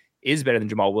Montgomery is better than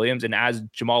Jamal Williams. And as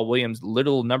Jamal Williams'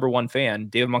 little number one fan,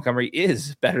 David Montgomery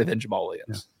is better than Jamal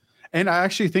Williams. Yeah. And I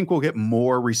actually think we'll get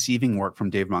more receiving work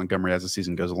from David Montgomery as the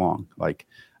season goes along. Like,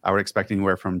 I would expect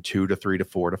anywhere from 2 to 3 to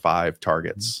 4 to 5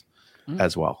 targets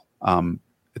as well.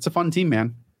 It's a fun team,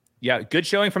 man. Yeah, good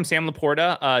showing from Sam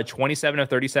Laporta. 27 of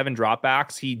 37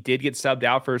 dropbacks. He did get subbed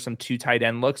out for some 2 tight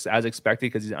end looks as expected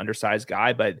because he's an undersized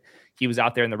guy, but he was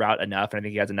out there in the route enough, and I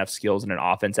think he has enough skills in an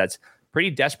offense that's pretty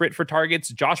desperate for targets.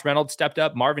 Josh Reynolds stepped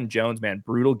up. Marvin Jones, man,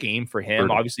 brutal game for him.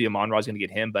 Obviously, Amon-Ra is going to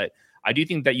get him, but I do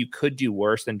think that you could do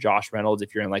worse than Josh Reynolds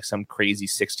if you're in like some crazy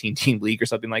 16-team league or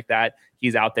something like that.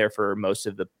 He's out there for most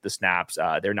of the snaps.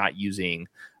 They're not using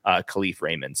Khalif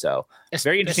Raymond. So it's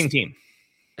very interesting team.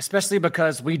 Especially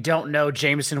because we don't know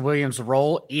Jameson Williams'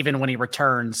 role even when he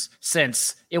returns,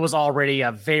 since it was already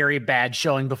a very bad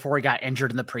showing before he got injured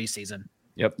in the preseason.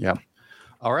 Yep. Yeah.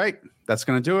 All right. That's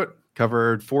going to do it.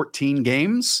 Covered 14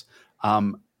 games.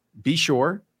 Be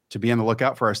sure to be on the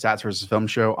lookout for our Stats versus Film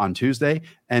show on Tuesday.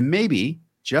 And maybe,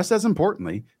 just as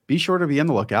importantly, be sure to be on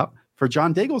the lookout for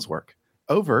John Daigle's work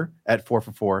over at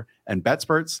 4for4 and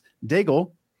BetSperts.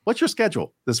 Daigle, what's your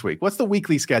schedule this week? What's the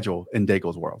weekly schedule in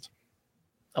Daigle's world?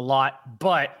 A lot,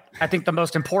 but I think the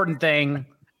most important thing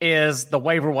is the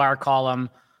waiver wire column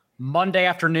Monday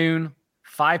afternoon,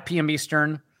 5 p.m.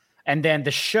 Eastern, and then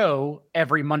the show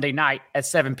every Monday night at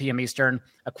 7 p.m. Eastern.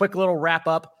 A quick little wrap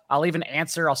up. I'll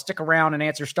stick around and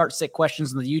answer start-sit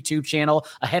questions on the YouTube channel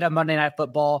ahead of Monday Night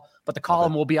Football, but the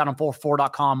column will be out on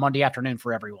 4for4.com Monday afternoon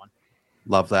for everyone.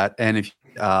 Love that. And if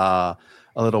a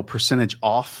little percentage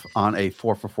off on a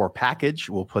 4for4 package,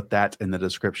 we'll put that in the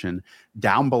description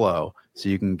down below so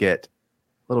you can get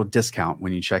a little discount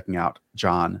when you're checking out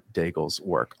John Daigle's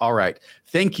work. All right.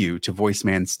 Thank you to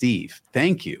Voiceman Steve.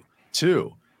 Thank you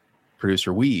to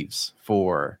Producer Weaves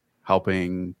for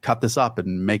helping cut this up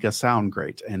and make us sound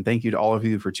great. And thank you to all of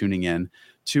you for tuning in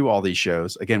to all these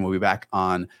shows. Again, we'll be back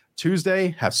on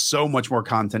Tuesday, have so much more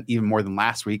content, even more than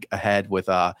last week ahead with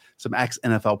some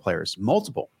ex-NFL players,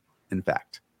 multiple, in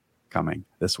fact, coming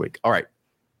this week. All right.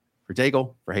 For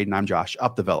Daigle, for Hayden, I'm Josh.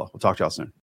 Up the Villa. We'll talk to y'all soon.